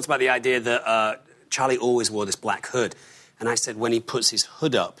 We talked about the idea that Charlie always wore this black hood. And I said, when he puts his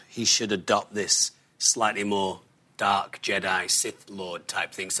hood up, he should adopt this slightly more dark Jedi, Sith Lord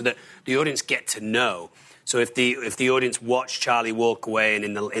type thing, so that the audience get to know. So if the audience watch Charlie walk away, and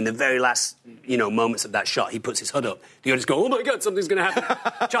in the very last moments of that shot, he puts his hood up, the audience go, oh my God, something's going to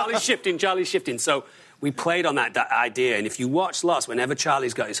happen. Charlie's shifting. So we played on that idea, and if you watch Lost, whenever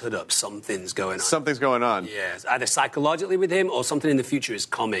Charlie's got his hood up, something's going on. Something's going on. Yeah, either psychologically with him or something in the future is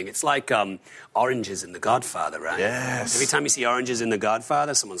coming. It's like oranges in The Godfather, right? Yes. Every time you see oranges in The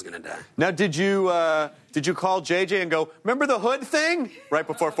Godfather, someone's going to die. Now, did you call JJ and go, remember the hood thing? Right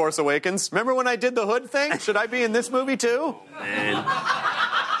before Force Awakens? Remember when I did the hood thing? Should I be in this movie too? Man,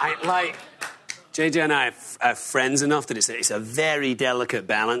 JJ and I are friends enough that it's a very delicate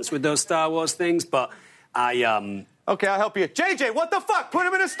balance with those Star Wars things, but Okay, I'll help you. JJ, what the fuck? Put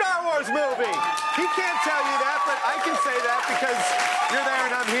him in a Star Wars movie. He can't tell you that, but I can say that because you're there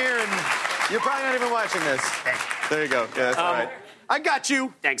and I'm here and you're probably not even watching this. There you go. Yeah, that's all right. I got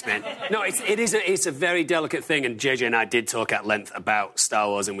you. Thanks, man. No, it's a very delicate thing, and JJ and I did talk at length about Star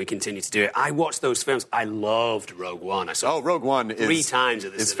Wars, and we continue to do it. I watched those films. I loved Rogue One. I saw Rogue One is 3 times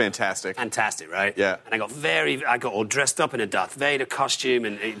at the cinema. It's fantastic. Fantastic, right? Yeah. And I got all dressed up in a Darth Vader costume,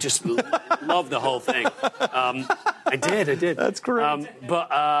 and just loved the whole thing. I did. That's great.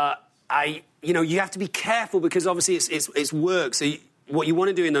 You have to be careful because obviously it's work. So what you want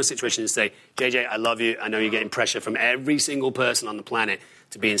to do in those situations is say, JJ, I love you. I know you're getting pressure from every single person on the planet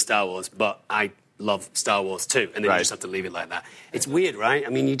to be in Star Wars, but I love Star Wars too. And then you just have to leave it like that. It's weird, right? I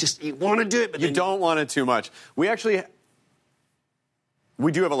mean, you want to do it, but you don't want it too much. We do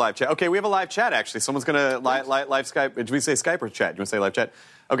have a live chat. Okay, we have a live chat, actually. Someone's going to live Skype. Did we say Skype or chat? Do you want to say live chat?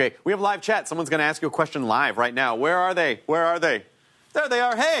 Okay, we have a live chat. Someone's going to ask you a question live right now. Where are they? There they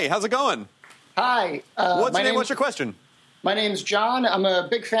are. Hey, how's it going? Hi. What's your name? What's your question? My name's John. I'm a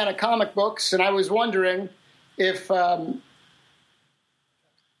big fan of comic books, and I was wondering if...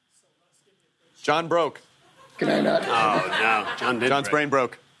 John broke. Can I not? Oh, no. John's brain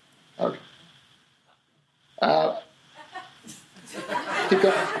broke. Okay. Keep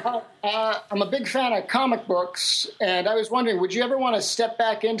going. I'm a big fan of comic books, and I was wondering, would you ever want to step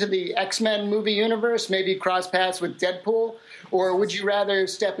back into the X-Men movie universe, maybe cross paths with Deadpool, or would you rather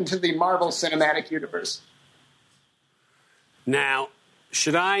step into the Marvel Cinematic Universe? Now,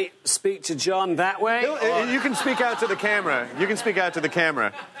 should I speak to John that way? You can speak out to the camera.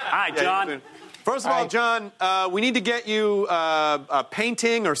 Hi, John. First of all, John, we need to get you a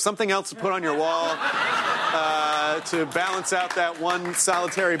painting or something else to put on your wall to balance out that one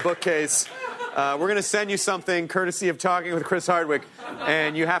solitary bookcase. We're going to send you something courtesy of Talking with Chris Hardwick,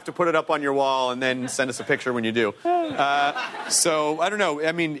 and you have to put it up on your wall and then send us a picture when you do. So I don't know.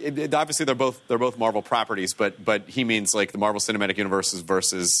 I mean, obviously they're both Marvel properties, but he means like the Marvel Cinematic Universe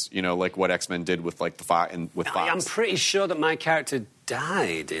versus like what X-Men did with like Fox. I'm pretty sure that my character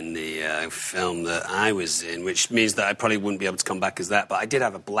died in the film that I was in, which means that I probably wouldn't be able to come back as that. But I did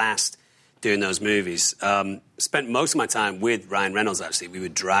have a blast doing those movies. Spent most of my time with Ryan Reynolds. Actually, we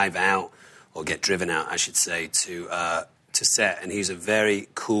would drive out. Or get driven out, I should say, to set. And he's a very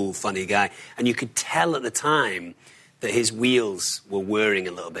cool, funny guy. And you could tell at the time that his wheels were whirring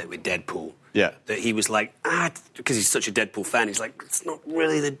a little bit with Deadpool. Yeah. That he was like, because he's such a Deadpool fan, he's like, it's not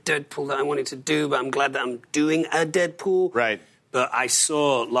really the Deadpool that I wanted to do, but I'm glad that I'm doing a Deadpool. Right. But I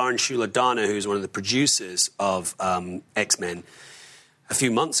saw Lauren Shuler Dana, who's one of the producers of X-Men, a few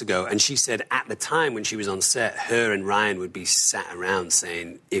months ago, and she said at the time when she was on set, her and Ryan would be sat around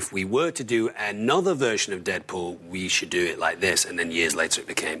saying, if we were to do another version of Deadpool, we should do it like this, and then years later it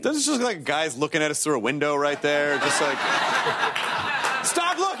became... Doesn't it just look like guys looking at us through a window right there, just like...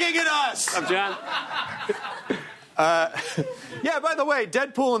 Stop looking at us! I'm John. Yeah, by the way,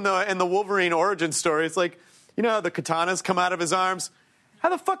 Deadpool in the Wolverine origin story, it's like, the katanas come out of his arms. How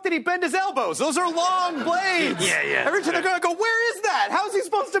the fuck did he bend his elbows? Those are long blades. Yeah. Every time they're going to go, where is that? How is he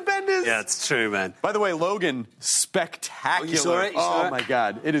supposed to bend his... Yeah, it's true, man. By the way, Logan, spectacular. Oh, you saw it? Oh, my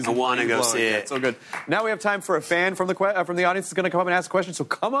God. It is... I want to go see it. It's so good. Now we have time for a fan from the audience that's going to come up and ask a question. So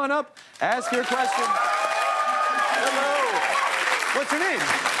come on up, ask your question. Hello. What's your name?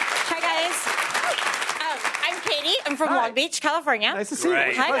 Hi, guys. I'm Katie. I'm from Long Beach, California. Nice to see you.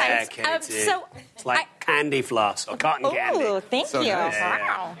 Hi, guys. It's like candy floss or cotton candy. Oh, thank you. Nice.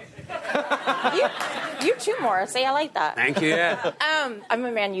 Wow. you too, Morrissey. I like that. Thank you, yeah. I'm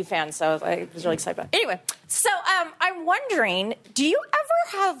a Man U fan, so I was really excited about it. Anyway, so I'm wondering, do you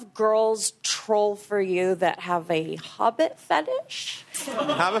ever have girls troll for you that have a Hobbit fetish?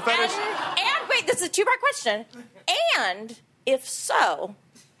 Hobbit fetish? And wait, this is a two-part question. And if so,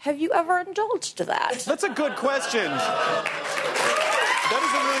 have you ever indulged that? That's a good question. That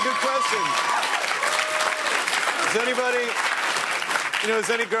is a really good question. Is anybody... You know,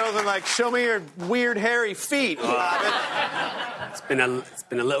 is any girls are like, show me your weird hairy feet, Hobbit? It's been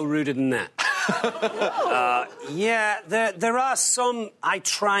a little ruder than that. Yeah, there are some... I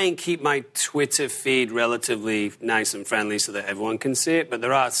try and keep my Twitter feed relatively nice and friendly so that everyone can see it, but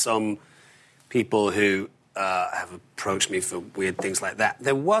there are some people who have approached me for weird things like that.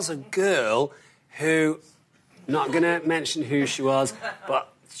 There was a girl who... Not going to mention who she was,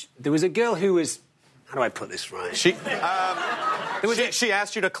 but there was a girl who was... How do I put this right? She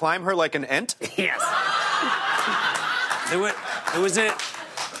asked you to climb her like an ent? Yes. There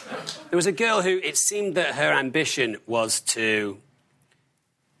was a girl who it seemed that her ambition was to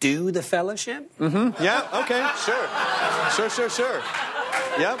do the fellowship. Mm-hmm. Yeah. Okay. Sure.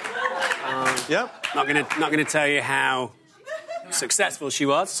 Yep. Yep. Not gonna tell you how successful she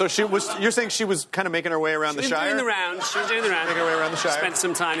was. So you're saying she was kind of making her way around the Shire? She was doing the rounds. Making her way around the Shire. Spent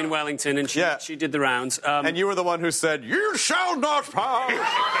some time in Wellington, and she did the rounds. And you were the one who said, "You shall not pass."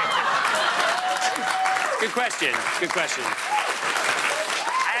 Good question.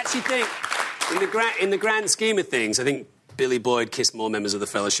 I actually think, in the grand scheme of things, I think Billy Boyd kissed more members of the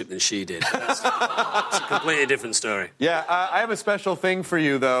Fellowship than she did. It's a completely different story. Yeah, I have a special thing for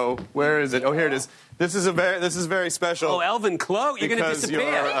you, though. Where is it? Oh, here it is. This is very special. Oh, Elvin Cloak, you're going to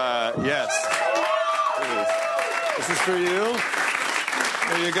disappear. Yes. This is for you.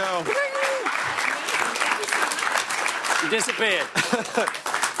 There you go. You disappeared.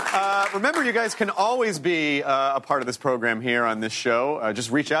 Remember, you guys can always be a part of this program here on this show. Just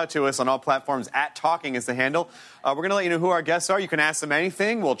reach out to us on all platforms. @Talking is the handle. We're going to let you know who our guests are. You can ask them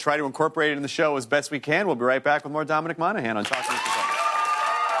anything. We'll try to incorporate it in the show as best we can. We'll be right back with more Dominic Monaghan on Talking is the Talk.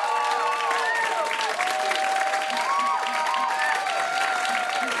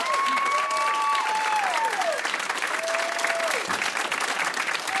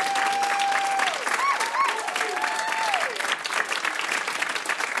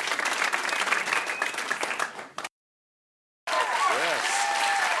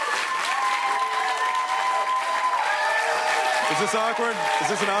 Is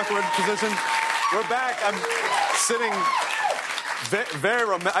this an awkward position? We're back. I'm sitting very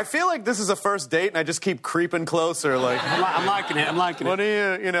romantic. I feel like this is a first date, and I just keep creeping closer. Like I'm liking it. What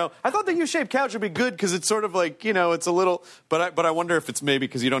do you know? I thought the U-shaped couch would be good because it's sort of like, you know, it's a little. But I wonder if it's maybe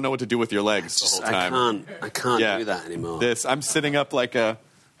because you don't know what to do with your legs the whole time. I can't do that anymore. I'm sitting up like a.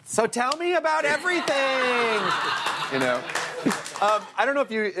 So tell me about everything. You know. I don't know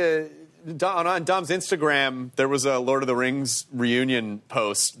if you. On Dom's Instagram, there was a Lord of the Rings reunion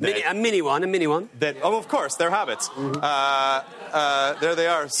post. A mini one. Of course, they're hobbits. Mm-hmm. There they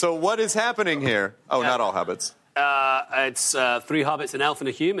are. So what is happening here? Oh, not all hobbits. It's 3 hobbits, an elf, and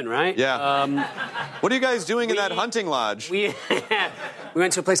a human, right? Yeah. What are you guys doing in that hunting lodge? We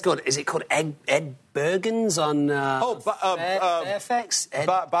went to a place called, is it called Ed Bergen's on Fairfax?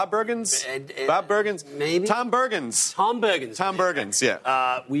 Bob Bergen's? Bob Bergen's? Maybe. Tom Bergen's,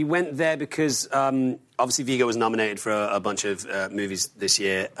 yeah. We went there because obviously Viggo was nominated for a bunch of movies this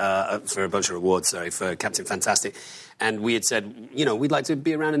year, for a bunch of awards, for Captain Fantastic. And we had said, you know, we'd like to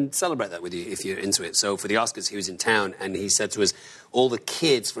be around and celebrate that with you if you're into it. So for the Oscars, he was in town, and he said to us, all the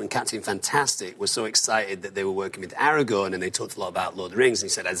kids from Captain Fantastic were so excited that they were working with Aragorn, and they talked a lot about Lord of the Rings. And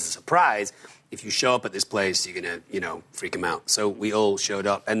he said, as a surprise, if you show up at this place, you're going to, you know, freak them out. So we all showed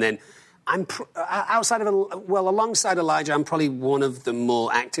up. And then alongside Elijah, I'm probably one of the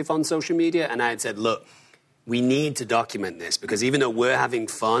more active on social media. And I had said, look, we need to document this because even though we're having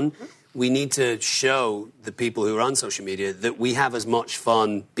fun, we need to show the people who are on social media that we have as much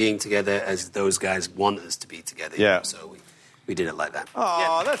fun being together as those guys want us to be together. Yeah. You know? So we did it like that.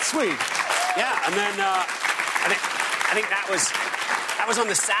 Oh, that's sweet. Yeah, and then I think that was on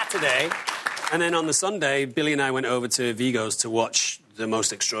the Saturday, and then on the Sunday, Billy and I went over to Vigo's to watch the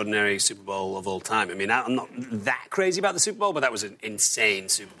most extraordinary Super Bowl of all time. I mean, I'm not that crazy about the Super Bowl, but that was an insane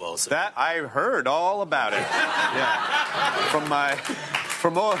Super Bowl. So. That I heard all about it. Yeah, from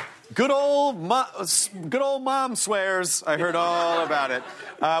all. Good old mom swears. I heard all about it.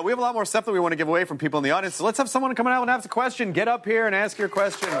 We have a lot more stuff that we want to give away from people in the audience. So let's have someone come out and ask a question. Get up here and ask your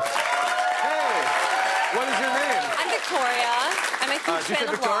question. Hey, what is your name? I'm Victoria. I'm a huge fan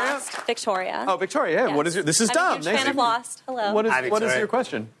of Lost. Victoria. Oh, Victoria. Yeah. Yes. What is your? This is Dom. I'm a huge fan of Lost. Hello. What is your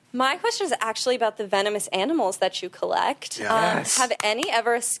question? My question is actually about the venomous animals that you collect. Yes. Have any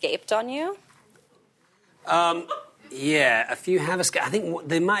ever escaped on you? Yeah, a few have escaped. I think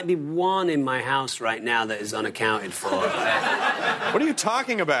there might be one in my house right now that is unaccounted for. What are you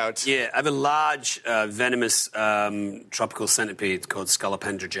talking about? Yeah, I have a large venomous tropical centipede called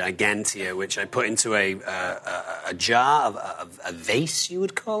Scolopendra gigantea, which I put into a jar, a vase, you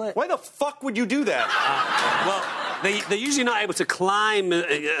would call it. Why the fuck would you do that? They're usually not able to climb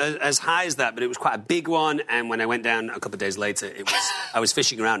as high as that, but it was quite a big one. And when I went down a couple of days later, I was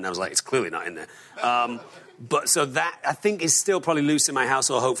fishing around and I was like, it's clearly not in there. But so that, I think, is still probably loose in my house,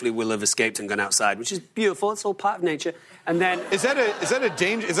 or hopefully will have escaped and gone outside, which is beautiful. It's all part of nature. And then... Is that a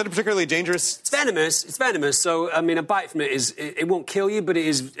particularly dangerous... It's venomous. So, I mean, a bite from it is... It won't kill you, but it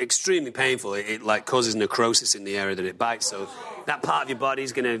is extremely painful. It like, causes necrosis in the area that it bites, so that part of your body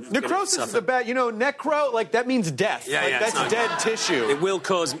is going to... Necrosis is a bad... You know, necro, like, that means death. Yeah, that's dead tissue. It will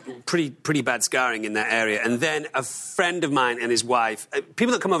cause pretty bad scarring in that area. And then a friend of mine and his wife...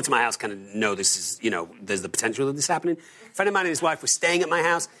 people that come over to my house kind of know this is, you know, there's the potential of this happening. A friend of mine and his wife were staying at my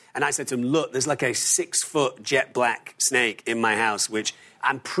house, and I said to him, look, there's like a 6-foot jet black snake in my house, which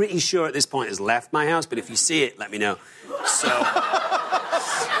I'm pretty sure at this point has left my house, but if you see it, let me know. So...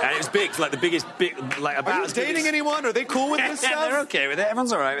 and it was big, like the biggest, like about... Are you dating anyone? Are they cool with this stuff? They're okay with it.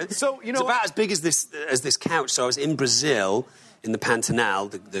 Everyone's all right with it. So, you know... It's about as big as this couch. So I was in Brazil, in the Pantanal,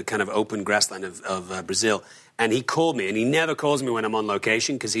 the kind of open grassland of Brazil, and he called me, and he never calls me when I'm on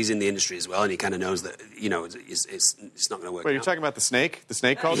location because he's in the industry as well, and he kind of knows that, you know, it's not going to work. Wait, you're talking about the snake? The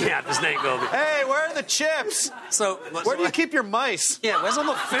snake called you? Yeah, the snake called me. Hey, where are the chips? Where do you keep your mice? Yeah, where's all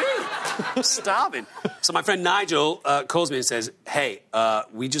the food? I'm starving. So my friend Nigel calls me and says, hey,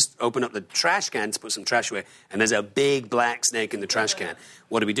 we just opened up the trash can to put some trash away, and there's a big black snake in the trash can.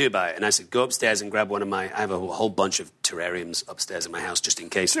 What do we do about it? And I said, go upstairs and grab one of my... I have a whole bunch of terrariums upstairs in my house just in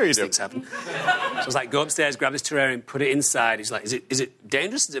case these things happen. So I was like, go upstairs, grab this terrarium, put it inside. He's like, is it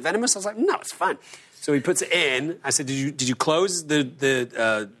dangerous? Is it venomous? I was like, no, it's fine. So he puts it in. I said, did you close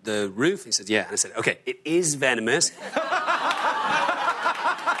the roof? He said, yeah. And I said, okay, it is venomous.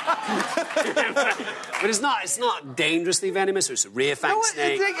 But it's not dangerously venomous, or it's a rear fang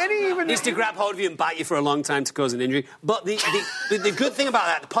snake. It needs to grab hold of you and bite you for a long time to cause an injury. But the good thing about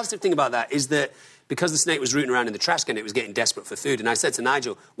that, the positive thing about that, is that because the snake was rooting around in the trash can, it was getting desperate for food. And I said to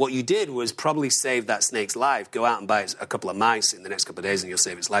Nigel, what you did was probably save that snake's life. Go out and buy a couple of mice in the next couple of days and you'll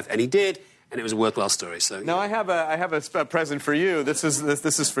save its life. And he did, and it was a worthwhile story. So now I have a present for you. This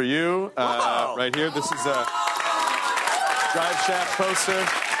is for you right here. This is a Drive Shaft poster.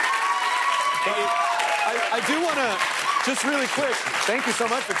 I do want to, just really quick, thank you so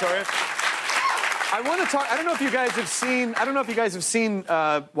much, Victoria. I want to talk, I don't know if you guys have seen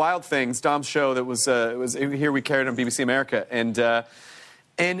Wild Things, Dom's show that was Here We Carried on BBC America. And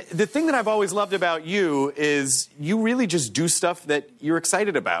the thing that I've always loved about you is you really just do stuff that you're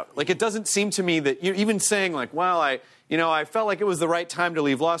excited about. Like, it doesn't seem to me that you're even saying, like, well, I felt like it was the right time to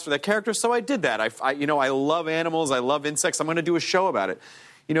leave Lost for that character, so I did that. I love animals, I love insects, I'm going to do a show about it.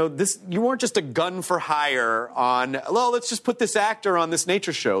 You know, you weren't just a gun for hire on, well, let's just put this actor on this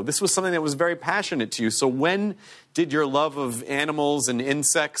nature show. This was something that was very passionate to you. So when did your love of animals and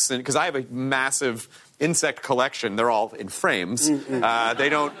insects, and because I have a massive insect collection, they're all in frames. They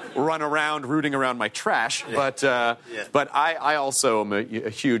don't run around rooting around my trash, but I also am a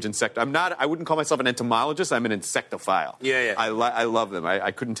huge insect. I wouldn't call myself an entomologist. I'm an insectophile. Yeah. I love them.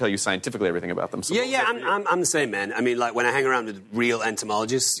 I couldn't tell you scientifically everything about them. So I'm the same, man. I mean, like, when I hang around with real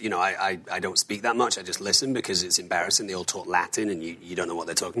entomologists, you know, I don't speak that much. I just listen because it's embarrassing. They all talk Latin and you don't know what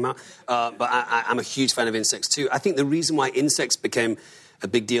they're talking about. But I'm a huge fan of insects too. I think the reason why insects became a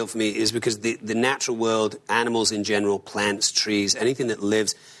big deal for me is because the natural world, animals in general, plants, trees, anything that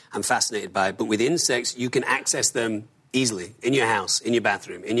lives, I'm fascinated by. But with insects, you can access them easily. In your house, in your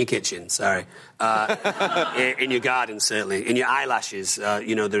bathroom, in your kitchen, in your garden, certainly. In your eyelashes.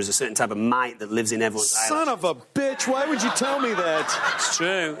 You know, there's a certain type of mite that lives in everyone's eyelashes. Son of a bitch, why would you tell me that?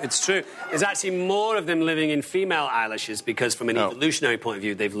 It's true. There's actually more of them living in female eyelashes because from an evolutionary point of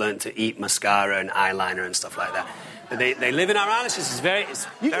view, they've learned to eat mascara and eyeliner and stuff like that. They live in our eyelashes. It's very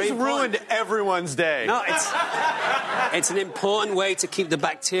important. Ruined everyone's day. No, it's an important way to keep the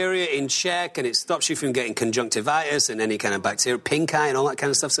bacteria in check, and it stops you from getting conjunctivitis and any kind of bacteria, pink eye and all that kind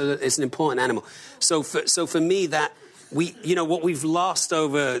of stuff. So it's an important animal. So for me, that what we've lost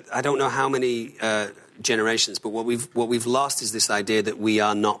over I don't know how many generations, but what we've lost is this idea that we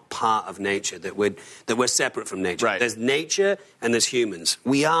are not part of nature, that we're separate from nature. Right. There's nature and there's humans.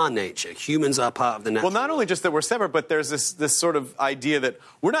 We are nature. Humans are part of the natural. Well, not only just that we're separate, but there's this sort of idea that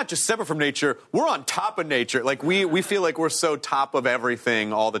we're not just separate from nature, we're on top of nature. Like, we feel like we're so top of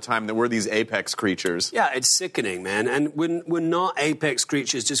everything all the time that we're these apex creatures. Yeah, it's sickening, man. And we're not apex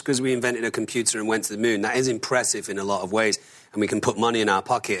creatures just because we invented a computer and went to the moon. That is impressive in a lot of ways. And we can put money in our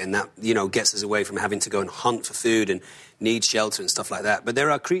pocket, and that, gets us away from having to go and hunt for food and need shelter and stuff like that. But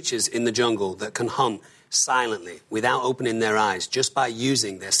there are creatures in the jungle that can hunt silently, without opening their eyes, just by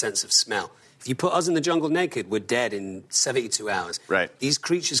using their sense of smell. If you put us in the jungle naked, we're dead in 72 hours. Right. These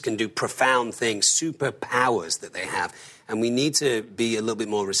creatures can do profound things, superpowers that they have. And we need to be a little bit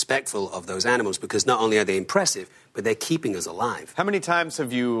more respectful of those animals because not only are they impressive, but they're keeping us alive. How many times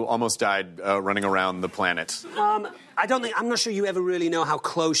have you almost died running around the planet? I'm not sure you ever really know how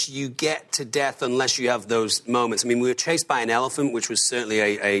close you get to death unless you have those moments. I mean, we were chased by an elephant, which was certainly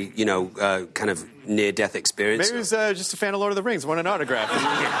a kind of near-death experience. Maybe he was just a fan of Lord of the Rings, wanted an autograph.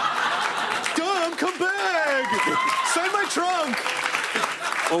 Dom, come back! Sign my trunk!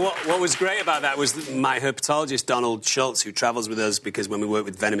 Well, what was great about that was my herpetologist, Donald Schultz, who travels with us because when we work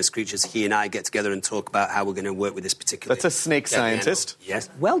with venomous creatures, he and I get together and talk about how we're going to work with this particular... That's a snake scientist. Animal. Yes.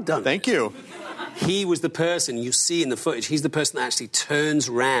 Well done. Thank you. He was the person, you see in the footage, he's the person that actually turns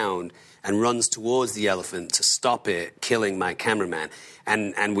round and runs towards the elephant to stop it killing my cameraman.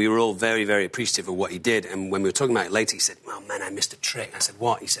 And we were all very, very appreciative of what he did. And when we were talking about it later, he said, "Oh, man, I missed a trick." I said,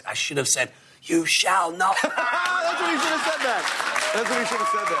 "What?" He said, "I should have said, 'You shall not.'" That's what he should have said that. That's what he should have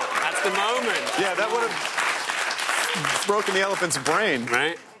said that. That's the moment. Yeah, that would have broken the elephant's brain.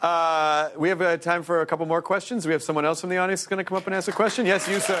 Right. We have time for a couple more questions. We have someone else from the audience that's going to come up and ask a question. Yes,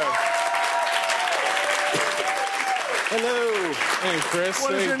 you, sir. Hello. Hey, Chris.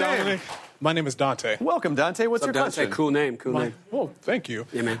 What is hey, your Dominic. name? My name is Dante. Welcome, Dante. What's your Dante? question? Cool name, cool name. Oh, thank you.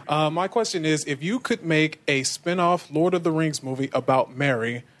 Yeah, man. My question is, if you could make a spin-off Lord of the Rings movie about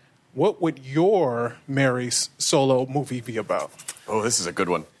Mary, what would your Mary's solo movie be about? Oh, this is a good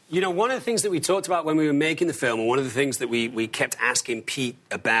one. You know, one of the things that we talked about when we were making the film, and one of the things that we kept asking Pete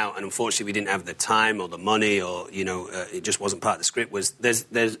about, and unfortunately we didn't have the time or the money or, it just wasn't part of the script, was there's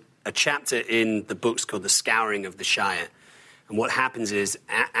a chapter in the books called The Scouring of the Shire. And what happens is,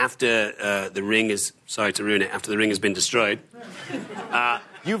 after the ring is... Sorry to ruin it. After the ring has been destroyed...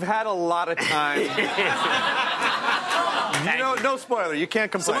 You've had a lot of time. No spoiler. You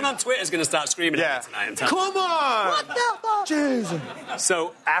can't complain. Someone on Twitter is going to start screaming at me tonight. Come on! What the fuck? Jesus.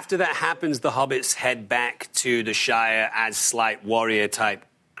 So after that happens, the hobbits head back to the Shire as slight warrior-type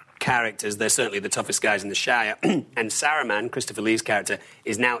characters. They're certainly the toughest guys in the Shire. And Saruman, Christopher Lee's character,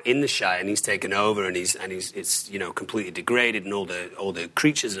 is now in the Shire, and he's taken over, and it's completely degraded, and all the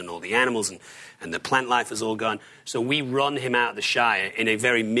creatures and all the animals and the plant life has all gone. So we run him out of the Shire in a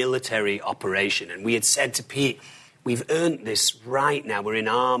very military operation. And we had said to Pete, we've earned this right now. We're in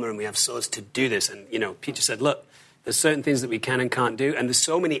armour and we have swords to do this. And, Pete just said, look, there's certain things that we can and can't do. And there's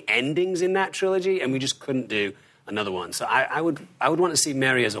so many endings in that trilogy, and we just couldn't do another one. So I would want to see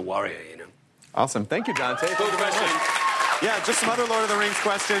Mary as a warrior, Awesome. Thank you, Dante. Cool question. Yeah, just some other Lord of the Rings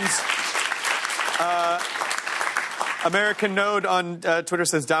questions. American Node on Twitter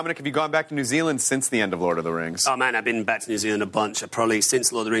says, Dominic, have you gone back to New Zealand since the end of Lord of the Rings? Oh, man, I've been back to New Zealand a bunch. I've probably,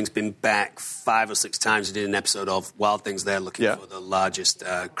 since Lord of the Rings, been back 5 or 6 times. I did an episode of Wild Things there looking for the largest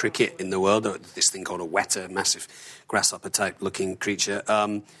cricket in the world, this thing called a weta, massive grasshopper-type looking creature.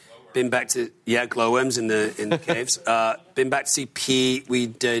 Been back to, glowworms in the caves. Been back to see Pete. We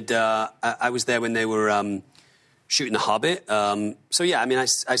did, I was there when they were shooting The Hobbit. So, yeah, I mean, I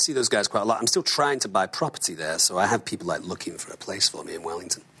see those guys quite a lot. I'm still trying to buy property there, so I have people, looking for a place for me in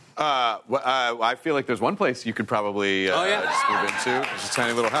Wellington. I feel like there's one place you could probably just move into. It's a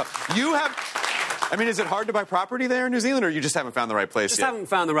tiny little house. You have... I mean, is it hard to buy property there in New Zealand, or you just haven't found the right place yet? Haven't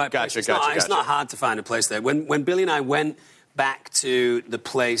found the right place. It's not hard to find a place there. When Billy and I went back to the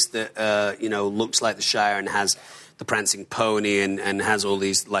place that, looks like the Shire and has the prancing pony and has all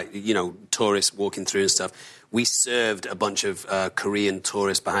these, tourists walking through and stuff, we served a bunch of Korean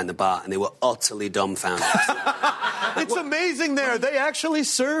tourists behind the bar, and they were utterly dumbfounded. It's amazing there. They actually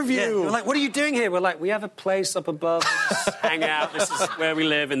serve you. Yeah, they're like, what are you doing here? We're like, we have a place up above. Just hang out. This is where we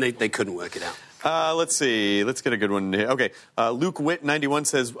live. And they couldn't work it out. Let's see. Let's get a good one here. Okay. Luke Witt, 91,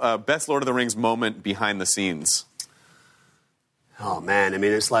 says, best Lord of the Rings moment behind the scenes. Oh, man. I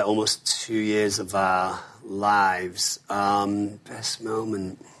mean, it's like almost 2 years of our lives. Best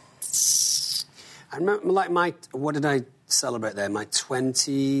moment. I remember, what did I celebrate there? My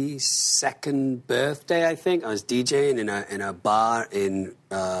 22nd birthday, I think. I was DJing in a bar in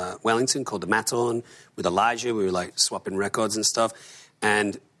Wellington called the Matterhorn with Elijah. We were, swapping records and stuff.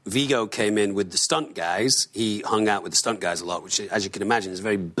 And Viggo came in with the stunt guys. He hung out with the stunt guys a lot, which, as you can imagine, is a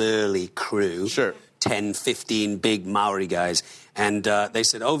very burly crew. Sure. 10, 15 big Maori guys. And they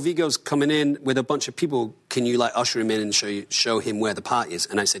said, Viggo's coming in with a bunch of people. Can you, usher him in and show him where the party is?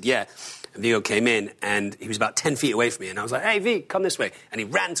 And I said, yeah. And Viggo came in, and he was about 10 feet away from me. And I was like, hey, V, come this way. And he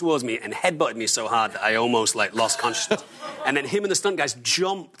ran towards me and headbutted me so hard that I almost, lost consciousness. And then him and the stunt guys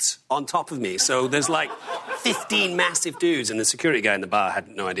jumped on top of me. So there's, 15 massive dudes, and the security guy in the bar had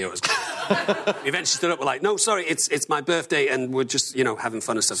no idea what was going on. We eventually stood up. We're like, no, sorry, it's my birthday, and we're just, having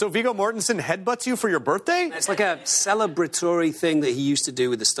fun and stuff. So Viggo Mortensen headbutts you for your birthday? It's like a celebratory thing that he used to do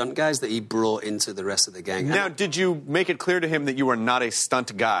with the stunt guys that he brought into the rest of the gang. Now, did you make it clear to him that you are not a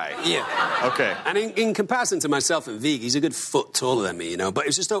stunt guy? Yeah. Okay. And in comparison to myself and Vig, he's a good foot taller than me, But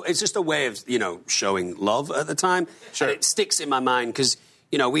it's just a way of, showing love at the time. Sure. And it sticks in my mind because,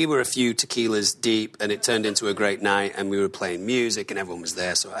 we were a few tequilas deep and it turned into a great night and we were playing music and everyone was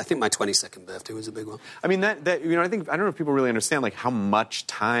there. So I think my 22nd birthday was a big one. I mean, I don't know if people really understand, like, how much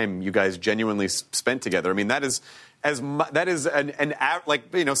time you guys genuinely spent together. I mean, that is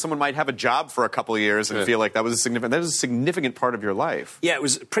someone might have a job for a couple of years and feel like that was a significant part of your life. Yeah, it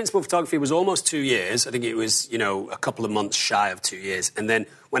was, principal photography was almost 2 years. I think it was, a couple of months shy of 2 years. And then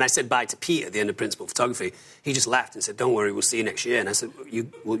when I said bye to Pete at the end of principal photography, he just laughed and said, don't worry, we'll see you next year. And I said,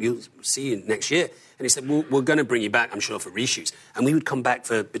 you'll see you next year. And he said, we're going to bring you back, I'm sure, for reshoots. And we would come back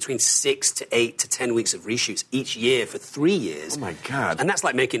for between 6 to 8 to 10 weeks of reshoots each year for 3 years. Oh, my God. And that's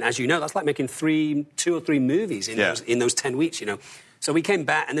like making, as you know, that's like making 2 or 3 movies in those 10 weeks, So we came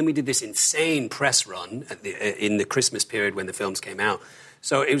back, and then we did this insane press run in the Christmas period when the films came out.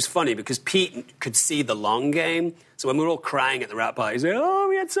 So it was funny because Pete could see the long game. So when we were all crying at the wrap party, he's like, oh,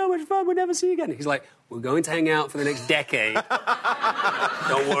 we had so much fun, we'll never see you again. He's like, we're going to hang out for the next decade.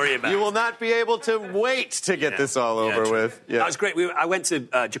 Don't worry about it. You will not be able to wait to get this all over with. Yeah. That was great. I went to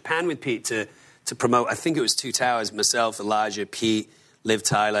Japan with Pete to promote, I think it was Two Towers, myself, Elijah, Pete, Liv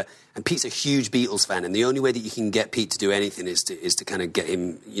Tyler. And Pete's a huge Beatles fan, and the only way that you can get Pete to do anything is to kind of get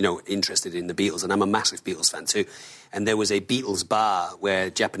him, interested in the Beatles. And I'm a massive Beatles fan too. And there was a Beatles bar where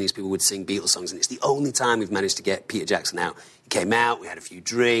Japanese people would sing Beatles songs, and it's the only time we've managed to get Peter Jackson out. He came out, we had a few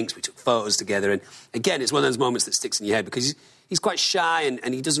drinks, we took photos together, and again, it's one of those moments that sticks in your head because he's quite shy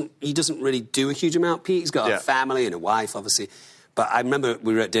and he doesn't really do a huge amount. Pete, he's got a family and a wife, obviously. But I remember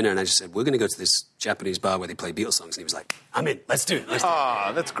we were at dinner and I just said, we're going to go to this Japanese bar where they play Beatles songs. And he was like, I'm in. Let's do it.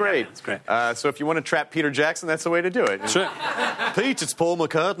 Oh, that's great. That's great. So if you want to trap Peter Jackson, that's the way to do it. Sure. Pete, it's Paul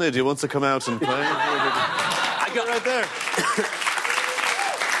McCartney. Do you want to come out and play? I got right there.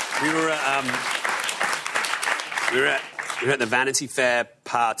 We were at the Vanity Fair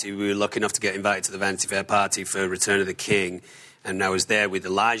party. We were lucky enough to get invited to the Vanity Fair party for Return of the King. And I was there with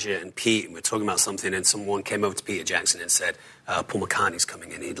Elijah and Pete, and we were talking about something, and someone came over to Peter Jackson and said, Paul McCartney's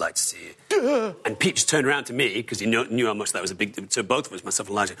coming in, he'd like to see you. And Pete just turned around to me, because he knew how much that was a big deal. So both of us, myself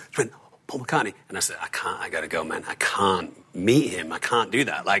and Elijah, went, Paul McCartney. And I said, I got to go, man. I can't meet him. I can't do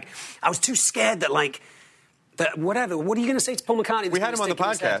that. Like, I was too scared that, whatever. What are you going to say to Paul McCartney? We had him on the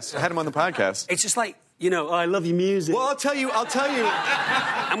podcast. I had him on the podcast. It's just like, I love your music. Well, I'll tell you.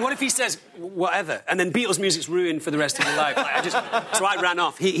 And what if he says, whatever? And then Beatles music's ruined for the rest of your life. So I ran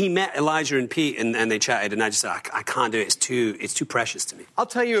off. He met Elijah and Pete, and they chatted, and I just said, I can't do it. It's too precious to me. I'll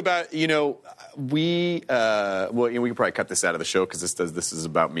tell you about, we can probably cut this out of the show because this is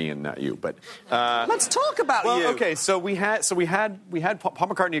about me and not you. But let's talk about you. Okay, so we had Paul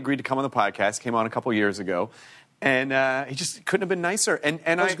McCartney agreed to come on the podcast. Came on a couple years ago. And he just couldn't have been nicer.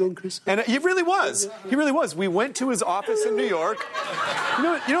 How's it going, Chris? And he really was. He really was. We went to his office in New York.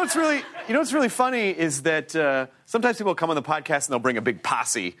 What's really funny is that sometimes people come on the podcast and they'll bring a big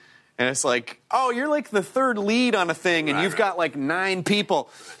posse, and it's like, oh, you're like the third lead on a thing, and you've got like 9 people.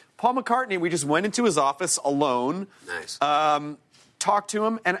 Paul McCartney, we just went into his office alone. Nice. Talked to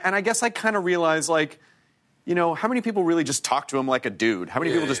him, and I guess I kind of realized how many people really just talk to him like a dude? How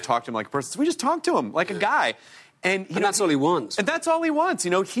many people just talk to him like a person? So we just talked to him like a guy. And that's all he wants. And that's all he wants.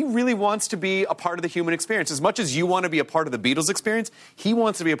 He really wants to be a part of the human experience. As much as you want to be a part of the Beatles experience, he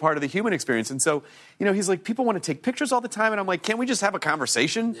wants to be a part of the human experience. And so, he's like, people want to take pictures all the time. And I'm like, can't we just have a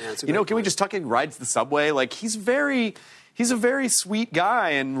conversation? Yeah, can we just talk? He rides the subway. Like, he's a very sweet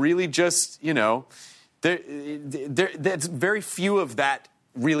guy, and really just, there's very few of that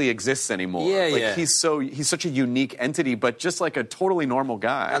really exists anymore. Yeah. He's such a unique entity, but just like a totally normal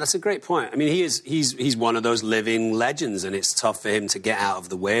guy. Yeah, that's a great point. I mean, he's one of those living legends, and it's tough for him to get out of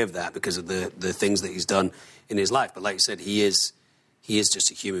the way of that because of the things that he's done in his life. But like you said, he is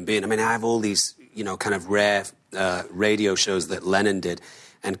just a human being. I mean, I have all these, kind of rare radio shows that Lennon did,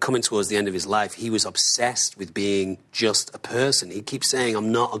 and coming towards the end of his life, he was obsessed with being just a person. He keeps saying,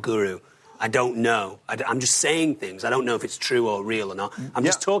 I'm not a guru. I don't know. I'm just saying things. I don't know if it's true or real or not. I'm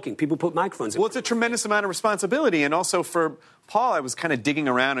just talking. People put microphones in. Well, it's a tremendous amount of responsibility. And also for Paul, I was kind of digging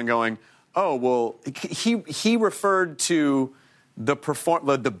around and going, oh, well, he referred to the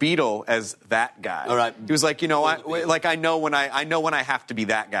Beatle as that guy. All right. He was like, I know when I have to be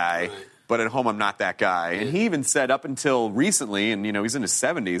that guy. Right. but at home I'm not that guy. And he even said up until recently, and he's in his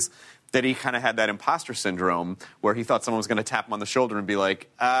 70s, that he kind of had that imposter syndrome where he thought someone was going to tap him on the shoulder and be like,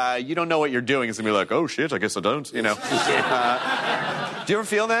 you don't know what you're doing. He's going to be like, oh, shit, I guess I don't, Do you ever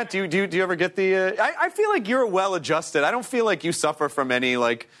feel that? Do you ever get the... I feel like you're well-adjusted. I don't feel like you suffer from any,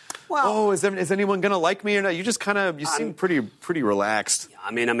 is anyone going to like me or not? You just you seem pretty relaxed.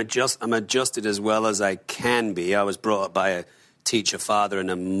 I mean, I'm adjusted as well as I can be. I was brought up by a teacher father and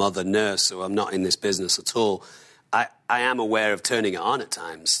a mother nurse, so I'm not in this business at all. I am aware of turning it on at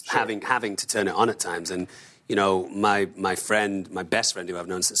times, having to turn it on at times. And, my best friend who I've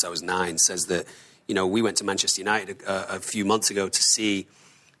known since I was 9 says that, we went to Manchester United a few months ago to see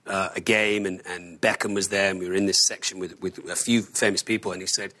a game and Beckham was there and we were in this section with a few famous people and he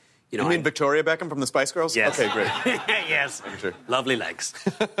said, You mean Victoria Beckham from the Spice Girls? Yes. Okay, great. Yes. Sure. Lovely legs.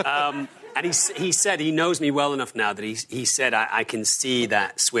 And he said he knows me well enough now that he said I can see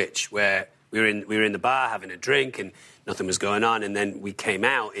that switch where we were in the bar having a drink and nothing was going on, and then we came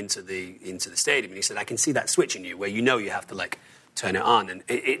out into the stadium, and he said I can see that switch in you where you have to turn it on, and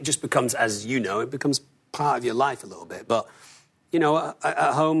it just becomes, as it becomes part of your life a little bit, but.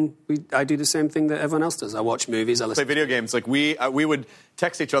 At home, I do the same thing that everyone else does. I watch movies. I listen. Play video games. We would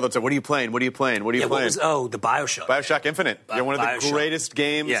text each other and say, "What are you playing? What are you playing? What are you playing?" The BioShock. BioShock Infinite. One of the greatest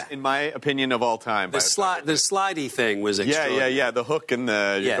games, in my opinion, of all time. The slidey thing was extraordinary. Yeah. The hook and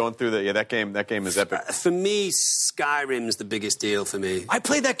you're going through that game is epic. For me, Skyrim's the biggest deal for me. I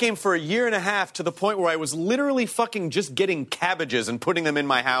played that game for a year and a half to the point where I was literally fucking just getting cabbages and putting them in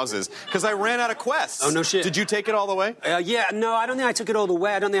my houses because I ran out of quests. Oh, no shit. Did you take it all the way? No, I don't think I took it all the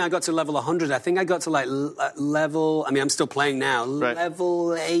way. I don't think I got to level 100. I think I got to level... I mean, I'm still playing now. Right.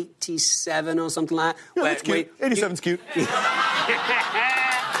 Level 87 or something like that. Yeah, that's cute. 87's cute. Even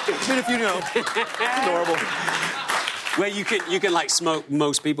if adorable. Where you can smoke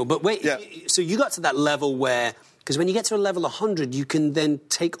most people. But wait, so you got to that level where... Because when you get to a level 100, you can then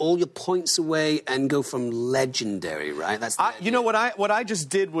take all your points away and go from legendary, right? That's what I just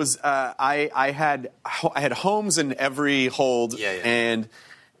did was I had homes in every hold,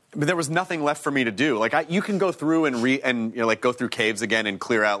 but there was nothing left for me to do. You can go through and go through caves again and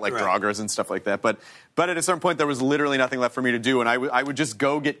clear out Draugrs and stuff like that. But at a certain point, there was literally nothing left for me to do, and I would just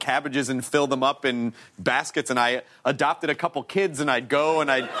go get cabbages and fill them up in baskets. And I adopted a couple kids, and I'd go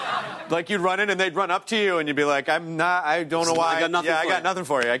and you'd run in and they'd run up to you, and you'd be like, I don't know why. I got nothing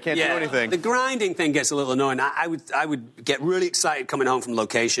for you. I can't do anything. The grinding thing gets a little annoying. I would get really excited coming home from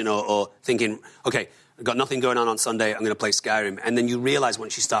location or thinking, okay, I've got nothing going on Sunday, I'm going to play Skyrim. And then you realize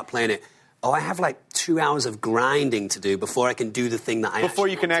once you start playing it, I have 2 hours of grinding to do before I can do the thing that I before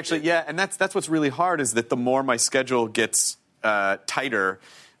you can actually, and that's what's really hard is that the more my schedule gets tighter,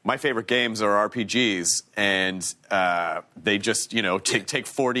 my favorite games are RPGs, and they just, take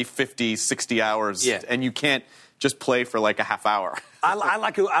 40, 50, 60 hours, and you can't just play for a half hour. I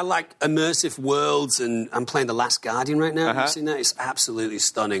like immersive worlds, and I'm playing The Last Guardian right now. Have you seen that? It's absolutely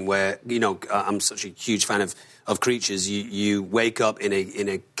stunning. Where I'm such a huge fan of creatures. You wake up in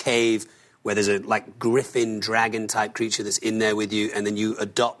a cave where there's a griffin dragon type creature that's in there with you, and then you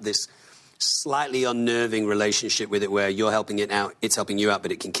adopt this slightly unnerving relationship with it where you're helping it out, it's helping you out,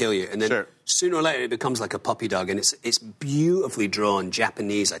 but it can kill you. And then sooner or later it becomes like a puppy dog, and it's beautifully drawn,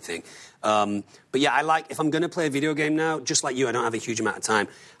 Japanese, I think. But yeah, if I'm going to play a video game now, just like you, I don't have a huge amount of time.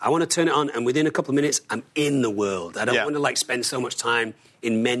 I want to turn it on, and within a couple of minutes, I'm in the world. I don't want to spend so much time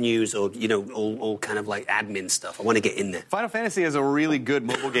in menus or, all kind of admin stuff. I want to get in there. Final Fantasy has a really good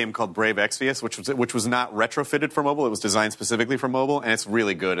mobile game called Brave Exvius, which was not retrofitted for mobile. It was designed specifically for mobile, and it's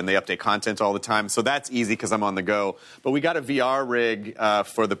really good, and they update content all the time. So that's easy because I'm on the go. But we got a VR rig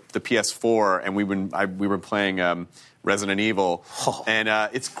for the PS4, and we were playing Resident Evil, and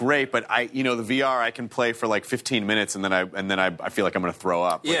it's great. But the VR I can play for 15 minutes, and then I feel like I'm going to throw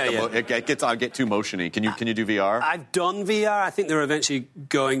up. I get too motiony. Can you do VR? I've done VR. I think they're eventually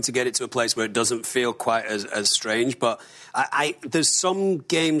going to get it to a place where it doesn't feel quite as strange. But there's some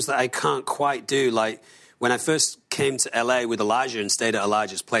games that I can't quite do. When I first came to LA with Elijah and stayed at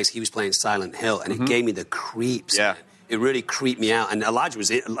Elijah's place, he was playing Silent Hill, and it gave me the creeps. Yeah. It really creeped me out. And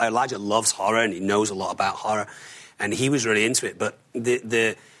Elijah loves horror, and he knows a lot about horror. And he was really into it, but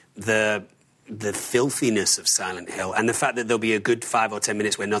the the filthiness of Silent Hill and the fact that there'll be a good 5 or 10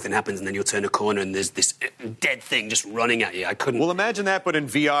 minutes where nothing happens and then you'll turn a corner and there's this dead thing just running at you. I couldn't... Well, imagine that, but in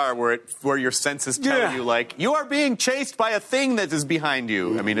VR, where your senses tell you, like, you are being chased by a thing that is behind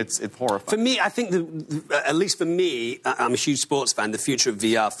you. I mean, it's horrifying. For me, I think, at least for me, I'm a huge sports fan. The future of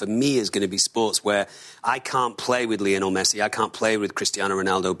VR, for me, is going to be sports where I can't play with Lionel Messi, I can't play with Cristiano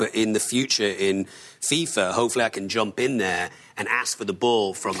Ronaldo, but in the future, in FIFA, hopefully I can jump in there and ask for the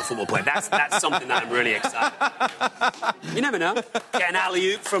ball from the football player. That's something that I'm really excited about. You never know. Get an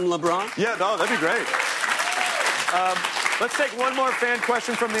alley-oop from LeBron. Yeah, no, that'd be great. Let's take one more fan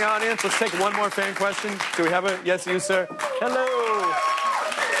question from the audience. Let's take one more fan question. Do we have a... Yes, you, sir. Hello.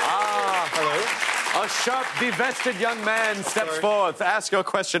 Hello. A sharp, divested young man steps forth to ask a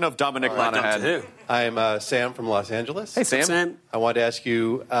question of Dominic Monaghan. I'm Sam from Los Angeles. Hey, Sam. I want to ask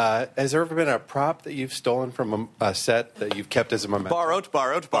you, has there ever been a prop that you've stolen from a set that you've kept as a memento? Borrowed.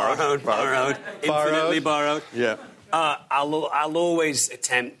 Infinitely borrowed. Yeah. I'll always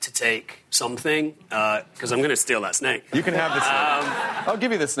attempt to take something, because I'm going to steal that snake. You can have the snake. I'll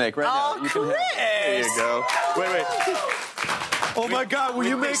give you the snake right now. You can have it. There you go. Wait. Oh, my God, will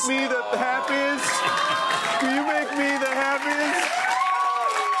you make me the happiest? Will you make me the happiest?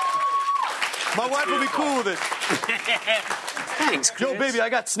 My wife will be cool with it. Thanks, Chris. Yo, baby, I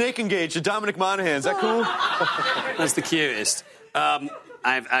got snake engaged to Dominic Monaghan. Is that cool? That's the cutest. I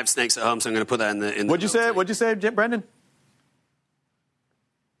have snakes at home, so I'm going to put that in the What'd you say, Brendan?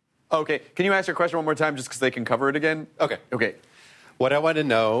 Okay, can you ask your question one more time just because they can cover it again? Okay. What I want to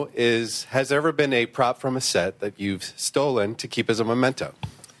know is, has there ever been a prop from a set that you've stolen to keep as a memento?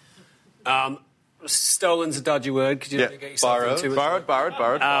 Stolen's a dodgy word. Could you get yourself into it?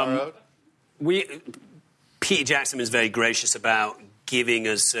 Borrowed. Peter Jackson was very gracious about giving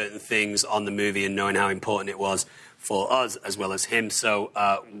us certain things on the movie and knowing how important it was for us as well as him. So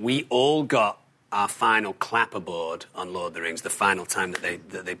we all got our final clapperboard on Lord of the Rings, the final time that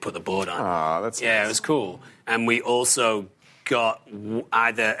they put the board on. Oh, that's nice. It was cool. And we also got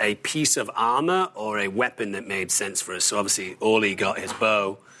either a piece of armor or a weapon that made sense for us. So obviously, Orly got his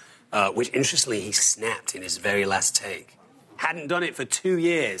bow, which interestingly he snapped in his very last take. Hadn't done it for 2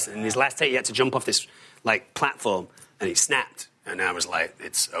 years, and in his last take he had to jump off this platform, and he snapped. And I was like,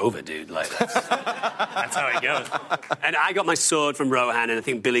 it's over, dude. That's how it goes. And I got my sword from Rohan, and I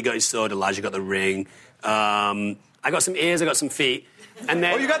think Billy got his sword, Elijah got the ring. I got some ears, I got some feet. And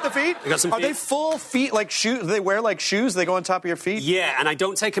then, you got the feet? I got some feet. Are they full feet, like shoes? Do they wear like shoes? They go on top of your feet? Yeah, and I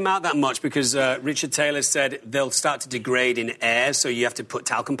don't take them out that much because Richard Taylor said they'll start to degrade in air, so you have to put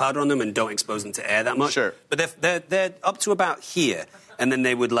talcum powder on them and don't expose them to air that much. Sure. But they're up to about here, and then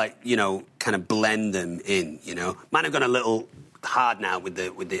they would kind of blend them in, Mine have gone a little hard now with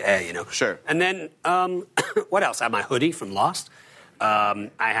the air, Sure. And then, what else? I have my hoodie from Lost. I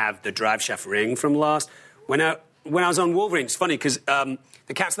have the drive shaft ring from Lost. When I was on Wolverine, it's funny because the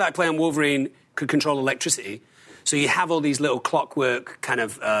cats that I play on Wolverine could control electricity. So you have all these little clockwork kind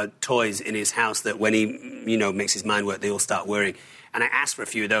of toys in his house that when he, makes his mind work, they all start whirring. And I asked for a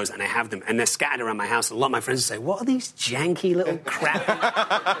few of those, and I have them. And they're scattered around my house. And a lot of my friends say, what are these janky little crap,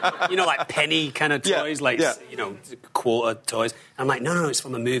 like penny kind of toys, quarter toys. And I'm like, no, it's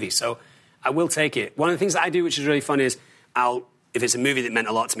from a movie. So I will take it. One of the things that I do, which is really fun, is if it's a movie that meant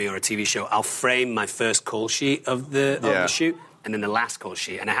a lot to me or a TV show, I'll frame my first call sheet of the shoot and then the last call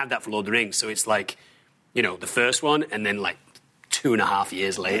sheet. And I have that for Lord of the Rings. So it's like, the first one and then 2.5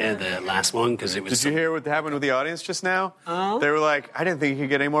 years later, the last one, because it was... Did you hear what happened with the audience just now? Oh. They were like, I didn't think you could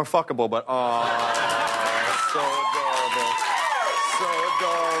get any more fuckable, but so adorable. So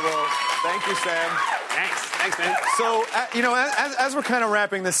adorable. Thank you, Sam. Thanks, man. So, as we're kind of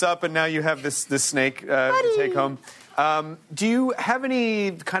wrapping this up and now you have this snake to take home, do you have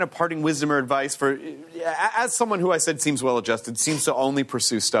any kind of parting wisdom or advice for, as someone who I said seems well-adjusted, seems to only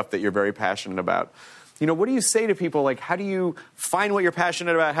pursue stuff that you're very passionate about, what do you say to people? How do you find what you're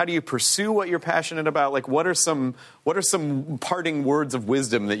passionate about? How do you pursue what you're passionate about? What are some parting words of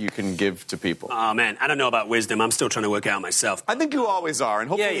wisdom that you can give to people? Oh, man, I don't know about wisdom. I'm still trying to work it out myself. I think you always are, and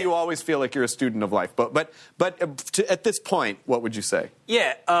hopefully you always feel like you're a student of life. But at this point, what would you say?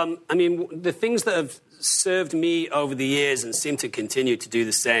 Yeah, the things that have served me over the years and seem to continue to do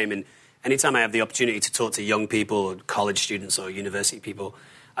the same, and anytime I have the opportunity to talk to young people or college students or university people,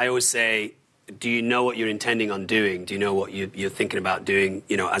 I always say, do you know what you're intending on doing? Do you know what you're thinking about doing,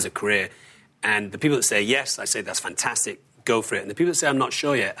 as a career? And the people that say yes, I say that's fantastic, go for it. And the people that say I'm not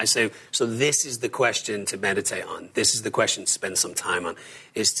sure yet, I say, so this is the question to meditate on. This is the question to spend some time on,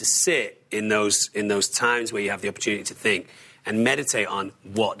 is to sit in those times where you have the opportunity to think and meditate on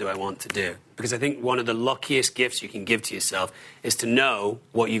what do I want to do. Because I think one of the luckiest gifts you can give to yourself is to know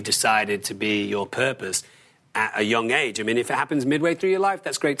what you've decided to be your purpose at a young age. I mean, if it happens midway through your life,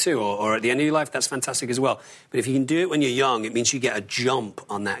 that's great too, or at the end of your life, that's fantastic as well. But if you can do it when you're young, it means you get a jump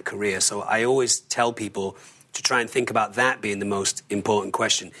on that career. So I always tell people to try and think about that being the most important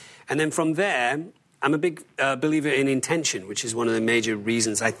question. And then from there, I'm a big believer in intention, which is one of the major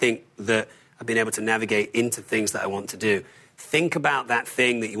reasons I think that I've been able to navigate into things that I want to do. Think about that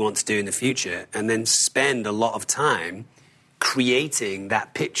thing that you want to do in the future and then spend a lot of time creating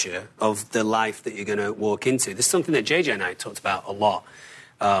that picture of the life that you're going to walk into. This is something that JJ and I talked about a lot.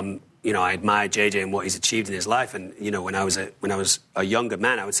 You know, I admire JJ and what he's achieved in his life. And, you know, when I was a younger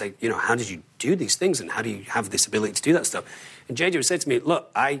man, I would say, you know, how did you do these things and how do you have this ability to do that stuff? And JJ would say to me, look,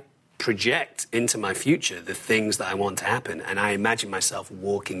 I project into my future the things that I want to happen. And I imagine myself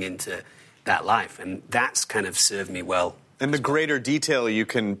walking into that life. And that's kind of served me well. And the greater detail you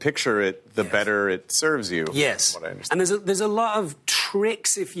can picture it, the better it serves you. Yes. What I understand. And there's a lot of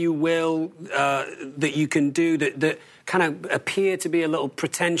tricks, if you will, that you can do that kind of appear to be a little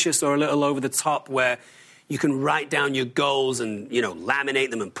pretentious or a little over the top, where you can write down your goals and, you know,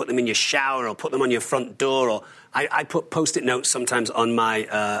 laminate them and put them in your shower or put them on your front door. Or I put Post-it notes sometimes on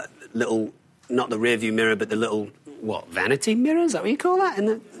my little, not the rear view mirror, but the little, vanity mirror? Is that what you call that? And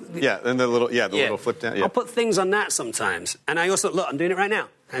the little flip down. Yeah. I'll put things on that sometimes. And I also, look, I'm doing it right now.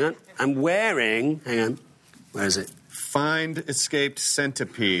 Hang on. I'm wearing, where is it? Find escaped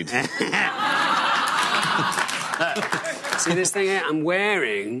centipede. See this thing here? I'm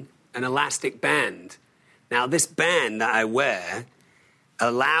wearing an elastic band. Now, this band that I wear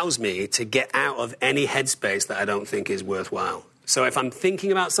allows me to get out of any headspace that I don't think is worthwhile. So if I'm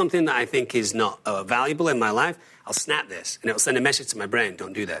thinking about something that I think is not valuable in my life, I'll snap this, and it'll send a message to my brain,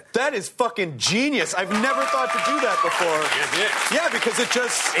 don't do that. That is fucking genius. I've never thought to do that before. Yeah, because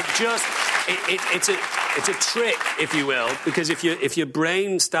it's a trick, if you will, because if your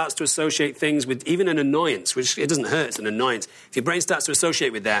brain starts to associate things with even an annoyance, which it doesn't hurt, it's an annoyance. If your brain starts to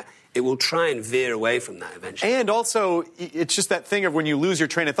associate with that, it will try and veer away from that eventually. And also, it's just that thing of when you lose your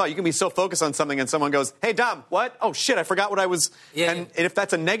train of thought. You can be so focused on something and someone goes, hey, Dom, what? Oh, shit, I forgot what I was... Yeah. And if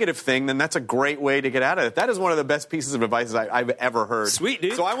that's a negative thing, then that's a great way to get out of it. That is one of the best pieces of advice I've ever heard. Sweet,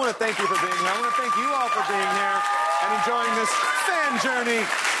 dude. So I want to thank you for being here. I want to thank you all for being here and enjoying this fan journey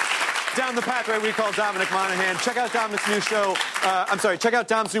down the pathway we call Dominic Monaghan. Check out Dominic's new show. Check out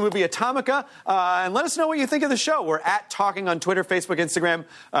Dom's new movie, Atomica, and let us know what you think of the show. We're at Talking on Twitter, Facebook, Instagram,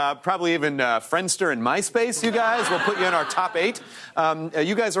 probably even Friendster and MySpace, you guys. We'll put you in our top 8.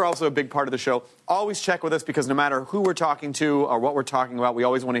 You guys are also a big part of the show. Always check with us because no matter who we're talking to or what we're talking about, we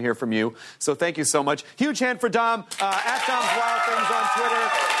always want to hear from you. So thank you so much. Huge hand for Dom. At Dom's Wild Things on Twitter.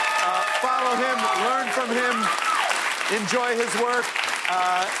 Follow him, learn from him, enjoy his work.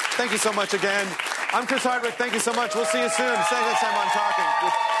 Thank you so much again. I'm Chris Hardwick. Thank you so much. We'll see you soon. See you next time on Talking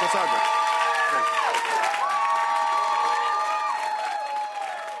with Chris Hardwick.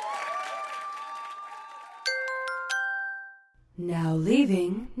 Now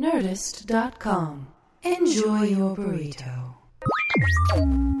leaving Nerdist.com. Enjoy your burrito.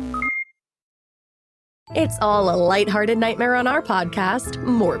 It's all a lighthearted nightmare on our podcast,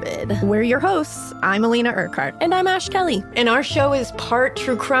 Morbid. We're your hosts. I'm Alina Urquhart. And I'm Ash Kelly. And our show is part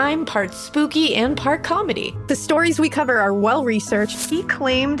true crime, part spooky, and part comedy. The stories we cover are well-researched. He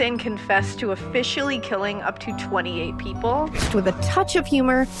claimed and confessed to officially killing up to 28 people. With a touch of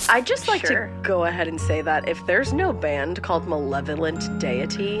humor. I'd just like to go ahead and say that if there's no band called Malevolent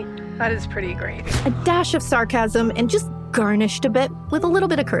Deity, that is pretty great. A dash of sarcasm and just garnished a bit with a little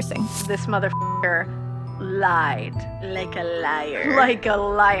bit of cursing. This motherfucker lied. Like a liar. Like a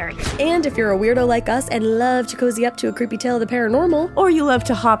liar. And if you're a weirdo like us and love to cozy up to a creepy tale of the paranormal, or you love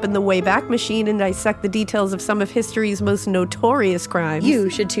to hop in the Wayback Machine and dissect the details of some of history's most notorious crimes, you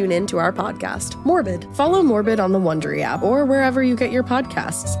should tune in to our podcast, Morbid. Follow Morbid on the Wondery app or wherever you get your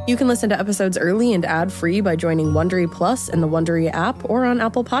podcasts. You can listen to episodes early and ad-free by joining Wondery Plus in the Wondery app or on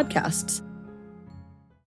Apple Podcasts.